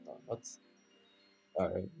I clicked on? What?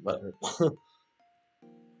 Alright, whatever.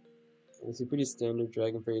 We see pretty standard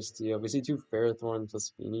Dragon Fairy Steel. We see 2 Ferrothorn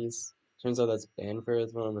plus Finis. Turns out that's banned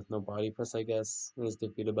Ferrothorn with no body press, I guess, and is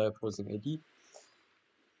defeated by opposing ID.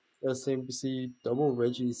 Same, we see double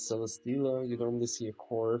Reggie Celesteela. You normally see a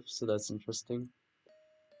Corv, so that's interesting.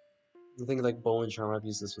 I think like Bow and Charm, I've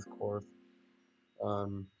used this with Corv.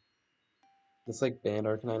 It's like banned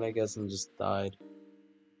Arcanine, I guess, and just died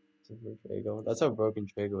to Drago. That's how broken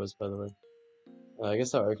Drago is, by the way. I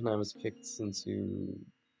guess how Arcanine was picked into.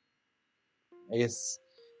 I guess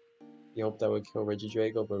he hoped that would kill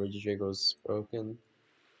Regidrago, but Regidrago's broken.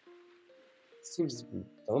 Seems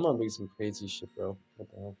Delamon doing some crazy shit, bro. What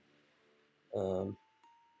the hell?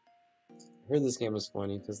 I heard this game was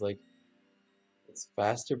funny because like it's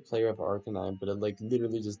faster player of Arcanine, but it like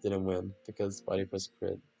literally just didn't win because body press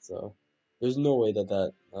crit. So there's no way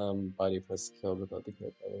that body press killed without the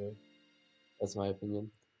crit. By the way, that's my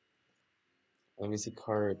opinion. Let me see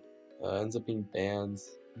card ends up being banned.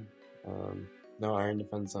 No Iron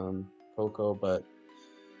Defense on Coco, but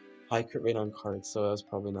high crit rate on cards, so I was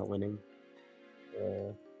probably not winning.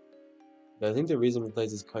 But I think the reason he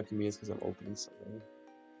plays is cucking me is because I'm opening something.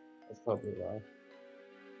 That's probably why.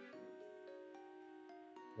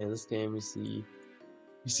 Yeah, this game we see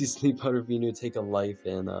Sleep Powder Venu take a life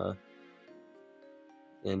in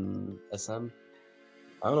SM.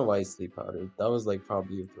 I don't know why he Sleep Powder. That was like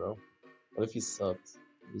probably a throw. What if he sucked?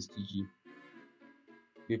 It was GG.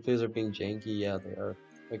 Replays are being janky, yeah they are.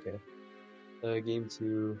 Okay. Game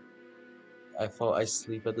 2. I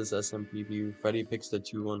sleep at this SM preview. Freddy picks the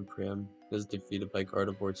 2-1 Prim. Is defeated by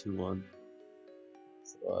Gardevoir 2-1.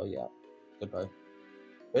 So yeah. Goodbye.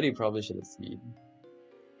 Freddy probably should have seen.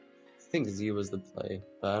 I think Z was the play,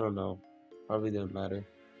 but I don't know. Probably didn't matter.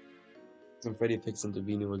 And Freddy picks into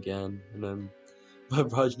Venu again, and then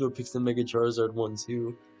Rajno picks the Mega Charizard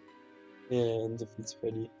 1-2 and defeats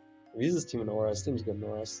Freddy. He uses team in Oras. Team's good in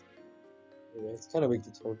Oras. Anyway, it's kind of weak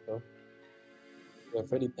to Toad though. Yeah,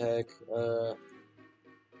 Freddy pack.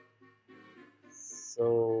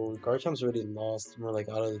 So Garchomp's already lost. We're like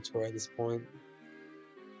out of the tour at this point.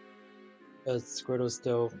 Squirtle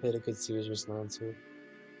still played a good series versus Lancer.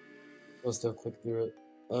 We'll still click through it.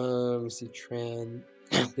 We see Tran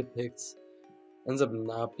get picked. Ends up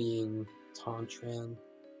not being Tauntran.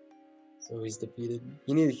 So he's defeated.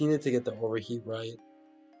 He needed to get the overheat right,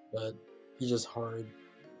 but he just hard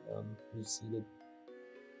reseeded.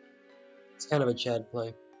 It's kind of a Chad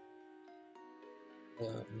play.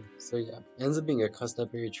 So yeah, ends up being a custom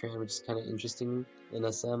berry Tran, which is kind of interesting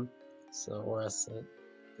in SM. So ORS set.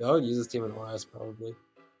 I would use this team in ORS probably.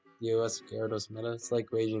 DOS Gyarados meta. It's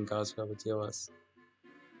like Raging Cosgrove with DOS.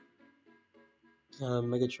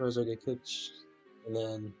 Mega Charizard get cooked, and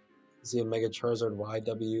then you see a Mega Charizard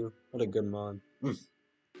YW. What a good mon.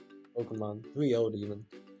 Pokemon 3-0 even.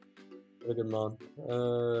 What a good mon.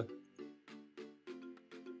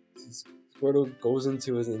 Squirtle goes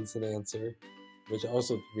into his instant answer, which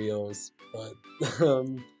also 3-0s, but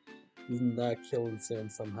he's not killing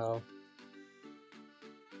Instant somehow.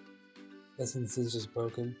 Guess Instant's just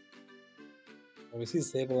broken. And we see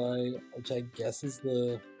Sableye, which I guess is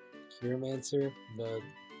the Curomancer, but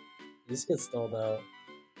he just gets stalled out.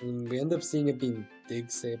 And we end up seeing it being Dig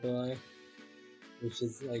Sableye, which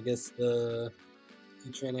is, I guess, the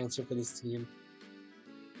Heatran answer for this team.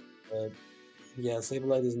 But Yeah,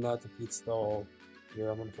 Sableye does not defeat Stall here,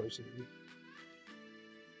 unfortunately.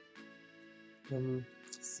 Let's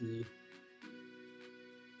see.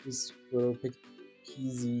 This will pick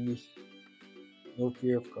Peasy, no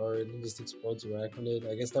fear of guard, and just explodes Arachnid.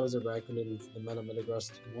 I guess that was Arachnid into the Mana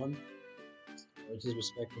Metagross 2-1, which is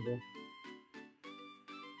respectable.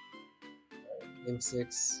 Game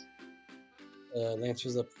 6.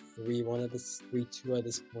 Lancer's up 3-1 at this 3-2 at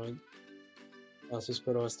this point. So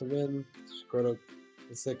Squirtle has to win. Squirtle,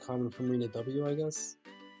 it's a common from Marina W, I guess.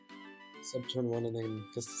 Sub turn 1 and then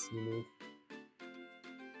just a C move.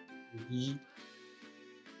 Is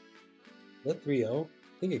that 3-0? I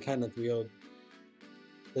think it kinda 3-0.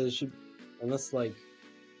 It should, unless like,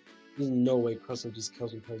 there's no way Crustle just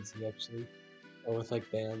kills with card Z actually. Or with like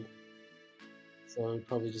Band. So I would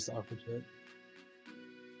probably just Aqua Jet.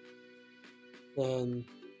 Then,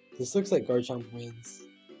 this looks like Garchomp wins.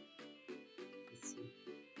 Let's see.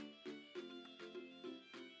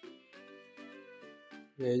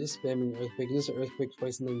 Yeah, just spamming Earthquake. Just Earthquake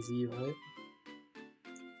twice and then Z, right?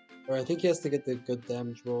 Or I think he has to get the good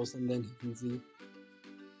damage rolls and then he can Z.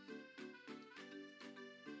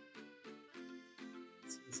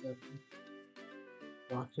 Let's see what's happening.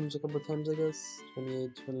 Block him a couple times, I guess.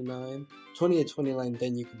 28, 29. 28, 29,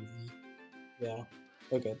 then you can Z. Yeah.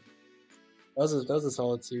 Okay. That was a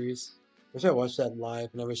solid series. I wish I watched that live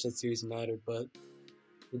and I wish that series mattered, but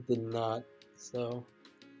it did not. So,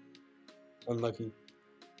 unlucky.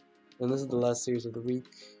 And this is the last series of the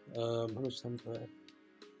week. How much time do I have?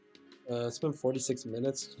 It's been 46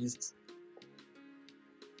 minutes. Jesus.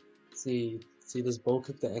 See, this bowl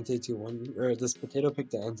pick the Entei 2-1, or this potato pick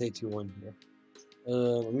the Entei 2-1 here.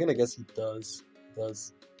 I'm gonna guess he does. He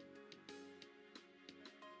does.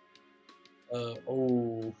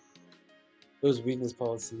 Oh. It was weakness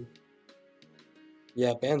policy.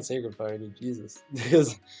 Yeah, ban Sacred Fire, dude. Jesus.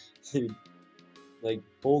 Because, dude, like,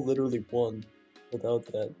 bowl literally won without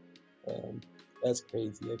that. That's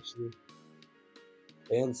crazy, actually.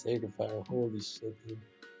 Ban Sacred Fire, holy shit, dude.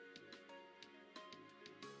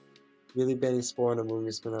 Really banning Spore on a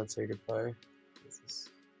Moongus but not Sacred Fire.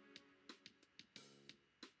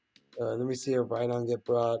 Then we see a Rhydon get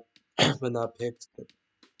brought, but not picked,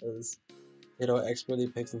 because Potato expertly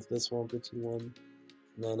picks into this one for 2-1, and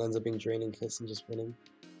then ends up being Draining Kiss and just winning.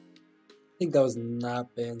 I think that was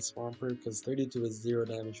not banned Swampert, because 32 is 0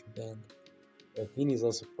 damage for banned. But Feeney's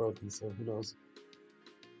also broken, so who knows.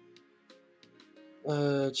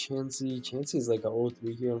 Chansey is like a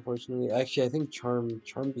 0-3 here, unfortunately. Actually, I think Charm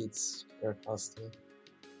beats Aircosta.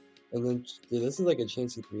 And then, dude, this is like a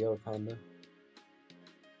Chansey 3-0, kinda.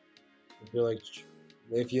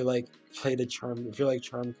 If you like play the Charm, if you're like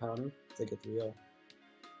Charm counter, it's like a 3-0.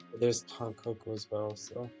 But there's Tonkoko as well,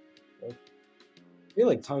 so. But I feel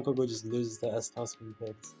like Tonkoko just loses to S-Toss when he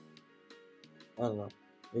picks. I don't know.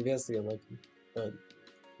 Maybe he has to get lucky. But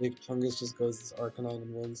I think Chungus just goes this Arcanine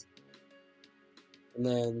and wins. And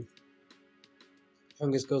then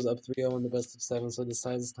Chungus goes up 3-0 in the best of 7, so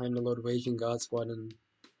decides it's time to load Raging God Squad and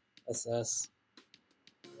SS.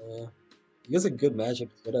 He has a good matchup,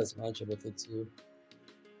 good ass matchup with it too.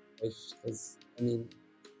 Because, I mean,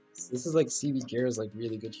 this is like CV Gear is like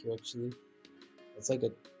really good here actually. It's like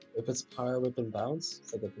a, if it's Power Whip and Bounce,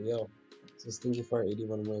 it's like a 3-0. So Stingy Fire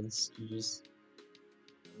 81 wins, GG's.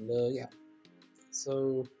 And yeah.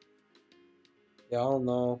 So, yeah, I don't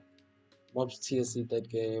know. Mobs TSC dead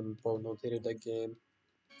game, Bone Notator dead game.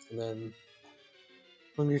 And then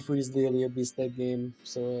Hungry Foodies Leolia Beast dead game.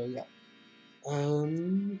 So, yeah.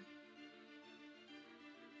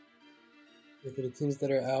 For the teams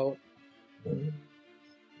that are out,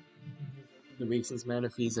 the week since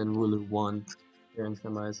Manaphy's and Wooloo won here in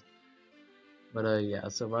semis. But yeah,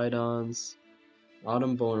 so Rhydons,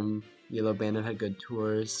 Autumn Bone, Yellow Bandit had good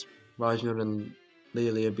tours. Rajnod and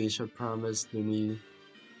Leolia Beast Promise, Lumi,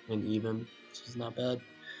 and Even, which is not bad.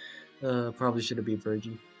 Probably should have beat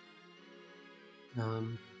Virgie.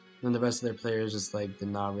 Then the rest of their players just like did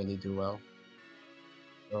not really do well.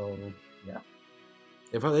 So yeah,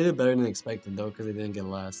 they probably did better than expected though, because they didn't get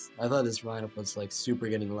last. I thought this lineup was like super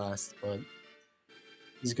getting last, but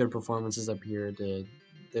these good performances up here did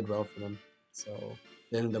well for them. So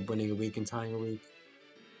they ended up winning a week and tying a week.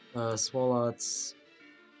 Swallots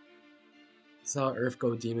saw Earth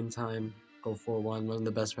go Demon Time, go 4-1, one of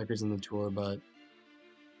the best records in the tour, but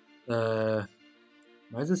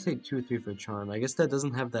why does it say 2-3 for Charm? I guess that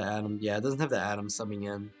doesn't have the Atom. Yeah, it doesn't have the Atom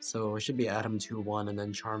subbing in, so it should be Atom 2-1 and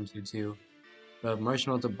then Charm 2-2. But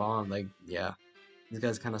Marshmallow to Bomb, like, yeah, these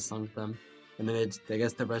guys kind of sunk them. And then I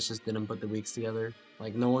guess the rest just didn't put the weeks together.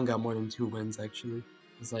 Like, no one got more than 2 wins, actually,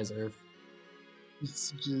 besides Earth.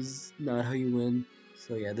 It's just not how you win.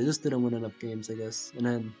 So yeah, they just didn't win enough games, I guess. And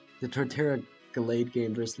then the Torterra Gallade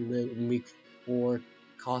game versus Lit in week 4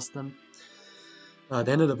 cost them.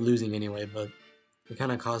 They ended up losing anyway, but it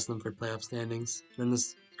kind of cost them for playoff standings. And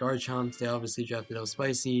this Garchomp, they obviously drafted out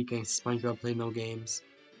Spicy, SpongeBob played no games.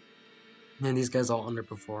 And these guys all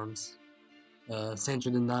underperformed. Sancho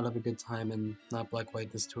did not have a good time in not Black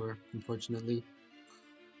White this tour, unfortunately.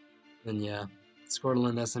 And yeah, Squirtle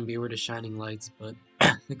and SMB were the shining lights, but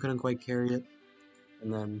they couldn't quite carry it.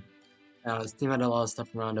 And then his team had a lot of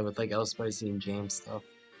stuff around it with like El Spicy and James stuff.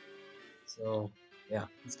 So yeah,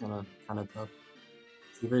 it's kind of tough.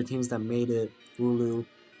 The other teams that made it, Hulu,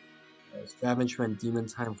 Scavenge went Demon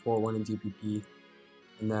Time 4-1 in DPP,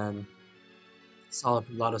 and then a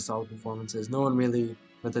lot of solid performances. No one really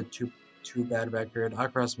with a too bad record.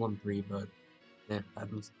 Akras won 3, but yeah,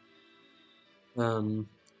 happens. Dude,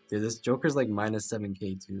 this Joker's like minus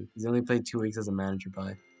 7k too. He's only played 2 weeks as a manager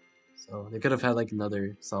by, so they could have had like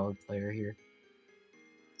another solid player here.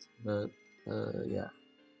 But yeah,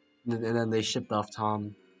 and then they shipped off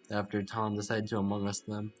Tom after Tom decided to Among Us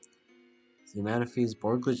them. See, Manaphy's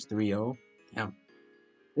Borglitch 3-0. Yeah, I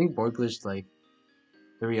think Borglitch like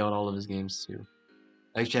 3-0'd all of his games too.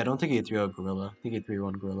 Actually, I don't think he 3-0 Gorilla. I think he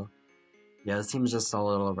 3-1 Gorilla. Yeah, this team is just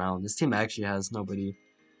solid all around. This team actually has nobody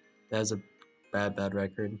that has a bad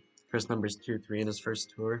record. First number's 2-3 in his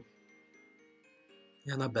first tour.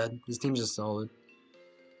 Yeah, not bad. This team's just solid.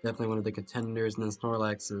 Definitely one of the contenders. And then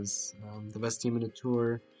Snorlax is the best team in the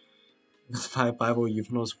tour. 5-5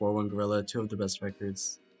 Euphonos 4-1 Gorilla, 2 of the best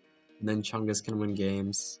records. And then Chungus can win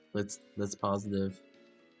games. That's positive.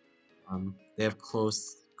 They have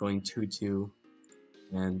close going 2-2,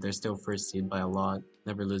 and they're still first seed by a lot,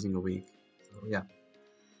 never losing a week. So yeah.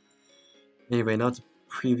 Anyway, now to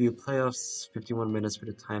preview playoffs. 51 minutes for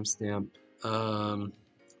the timestamp.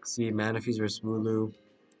 See Manaphy's versus Wooloo.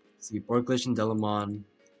 See Borglitch and Delamon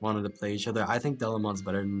wanted to play each other. I think Delamon's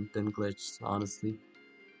better than Glitch, honestly.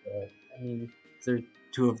 But I mean, they're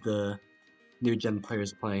 2 of the new gen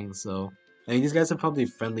players playing, so I mean these guys have probably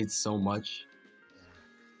friendlied so much.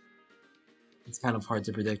 It's kind of hard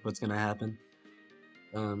to predict what's gonna happen.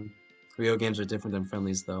 Real games are different than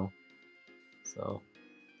friendlies though. So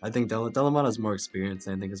I think Delamon has more experience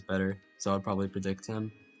and I think is better. So I'd probably predict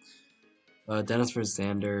him. Dennis versus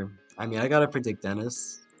Xander. I mean I gotta predict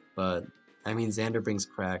Dennis, but I mean Xander brings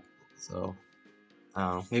crack, so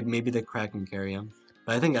I don't know. Maybe the crack can carry him.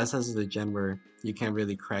 But I think SS is a gen where you can't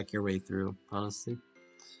really crack your way through, honestly.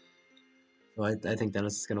 So I think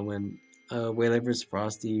Dennis is gonna win. Waylay versus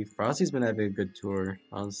Frosty. Frosty's been having a good tour,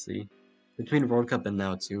 honestly. Between World Cup and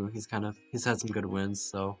now too, he's had some good wins.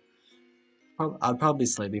 So I'd probably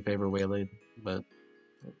slightly favor Waylay, but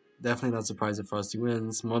definitely not surprised if Frosty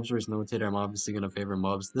wins. Mubs versus Notator. I'm obviously gonna favor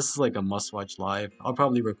Mubs. This is like a must-watch live. I'll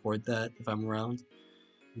probably record that if I'm around.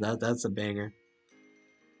 That's a banger.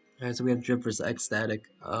 Alright, so we have Drip versus Ecstatic.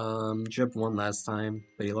 Drip won last time,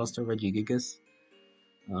 but he lost to Regigigas.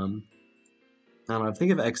 I don't know, I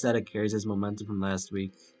think if Ecstatic carries his momentum from last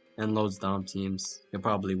week and loads down teams, he'll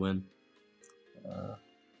probably win.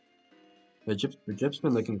 But Drip's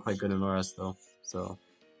been looking quite good in RS though, so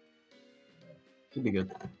should be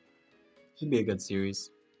good. Should be a good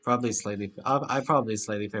series. Probably slightly. I probably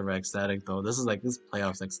slightly favor Ecstatic though. This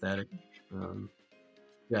playoffs Ecstatic.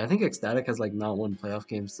 Yeah, I think Ecstatic has like not won playoff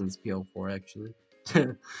games since PL4 actually.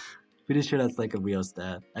 Pretty sure that's like a real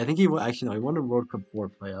stat. I think he actually no, he won a World Cup 4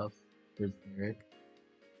 playoff versus Eric.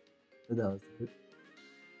 So that was good.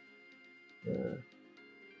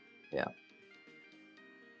 Yeah.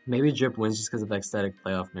 Maybe Drip wins just because of Ecstatic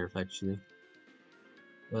playoff nerf actually.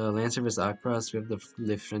 Lancer vs Akras, we have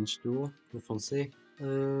the French duel, le français.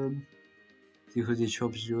 See who the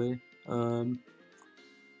Chopes jouer.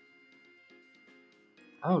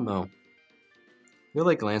 I don't know. I feel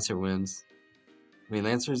like Lancer wins. I mean,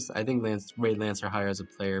 I think rate Lancer higher as a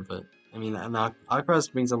player, but I mean,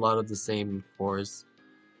 Akras brings a lot of the same cores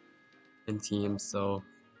in teams, so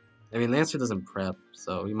I mean, Lancer doesn't prep,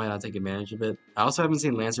 so he might not take advantage of it. I also haven't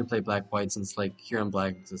seen Lancer play Black-White since like Huron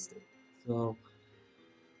Black existed, so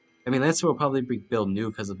I mean, Lancer will probably build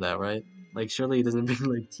new because of that, right? Like, surely he doesn't bring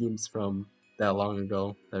like teams from that long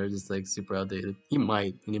ago that are just like super outdated. He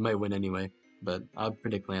might, and he might win anyway, but I'll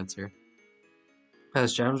predict Lancer.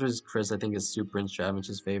 Stravage versus Chris, I think, is super in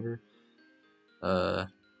Stravage's favor. Then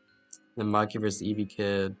Maki versus Eevee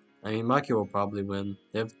Kid. I mean, Maki will probably win.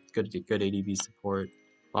 They have good ADB support.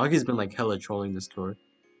 Maki's been like hella trolling this tour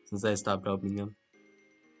since I stopped opening him.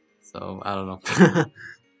 So I don't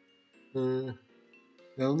know.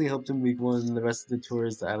 I only helped him week 1. The rest of the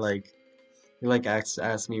tours, he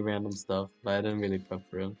asked me random stuff, but I didn't really prep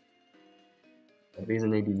for him. But he's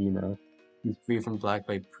an ADB now. He's free from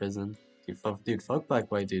black-white prison. Fuck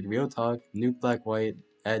black-white, dude. Real talk. Nuke black-white.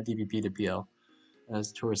 Add DPP to PL.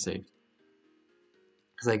 As tour safe.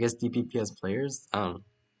 Because I guess DPP has players? I don't know.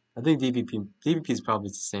 I think DPP is probably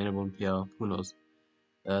sustainable in PL. Who knows?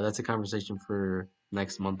 That's a conversation for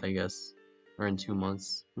next month, I guess. Or in 2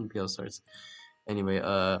 months when PL starts. Anyway,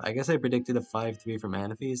 I guess I predicted a 5-3 for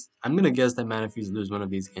Manaphy's. I'm gonna guess that Manaphy's lose one of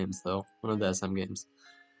these games, though. One of the SM games.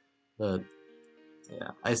 But,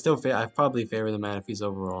 yeah. I probably favor the Manaphy's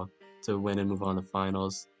overall to win and move on to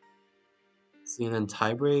finals. See, and then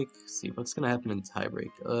tiebreak. See, what's gonna happen in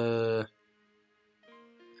tiebreak?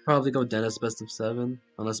 Probably go Dennis best of 7,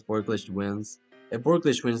 unless Borglitch wins. If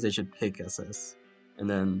Borglitch wins, they should pick SS. And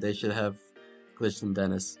then they should have Glitch and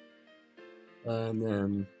Dennis. And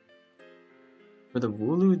then for the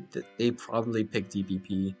Wooloo, they probably pick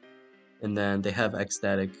DPP. And then they have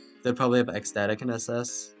Ecstatic. They'll probably have Ecstatic and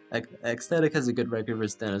SS. Ecstatic has a good record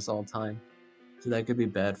versus Dennis all time. So that could be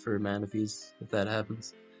bad for Manaphy's if that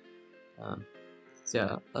happens.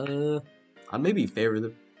 So yeah, I maybe favor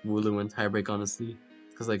the Wooloo in tiebreak, honestly.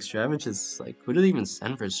 Because, like, Stravage is, like, who do they even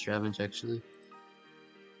send for Stravage, actually?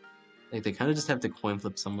 Like, they kind of just have to coin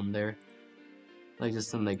flip someone there. Like,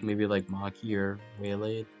 just some, like, maybe, like, Maki or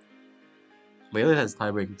Waylade. Waylade has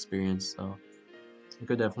tiebreak experience, so I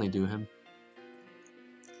could definitely do him.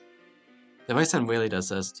 They might send Waylade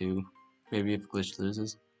SS, too. Maybe if Glitch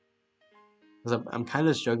loses. Because I'm kind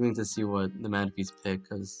of struggling to see what the Manaphy's pick,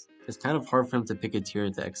 because it's kind of hard for him to pick a tier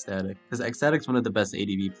to Ecstatic. Because Ecstatic's one of the best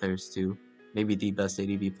ADV players, too. Maybe the best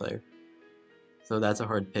ADV player. So that's a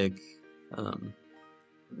hard pick.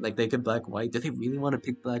 Like, they could black-white. Do they really want to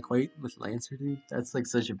pick black-white with Lancer, dude? That's, like,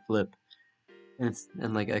 such a flip.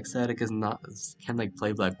 And like, Ecstatic is not... can, like,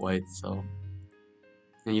 play black-white, so...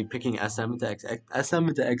 And you picking SM into SM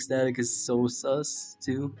into Ecstatic is so sus,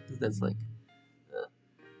 too. That's, like...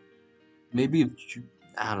 maybe if...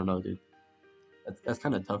 I don't know, dude. That's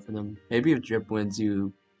kind of tough for them. Maybe if Drip wins,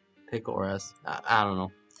 you pick ORS. I don't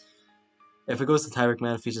know. If it goes to tiebreak,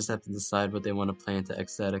 Manaphy just have to decide what they want to play into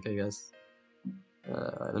Ecstatic, I guess.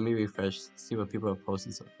 Let me refresh, see what people have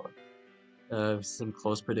posted so far. Some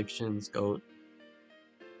close predictions. GOAT.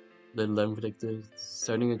 The 11 predicted.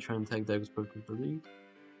 Starting a trend tag that was broken for league.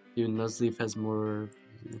 Dude, Nuzleaf has more.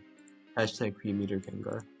 Hashtag pre-meter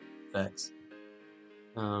Gengar. Facts.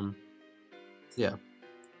 Yeah.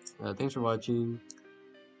 Thanks for watching.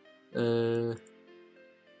 Should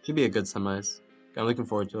be a good semis. I'm looking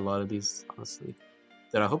forward to a lot of these, honestly.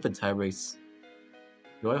 Dude, I hope it tie breaks.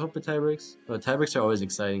 Do I hope it tie breaks? Well, tie breaks are always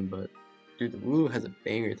exciting, but dude, the Woo has a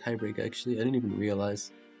banger tiebreak, actually. I didn't even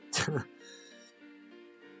realize.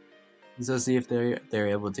 So see if they're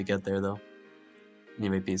able to get there, though.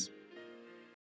 Anyway, peace.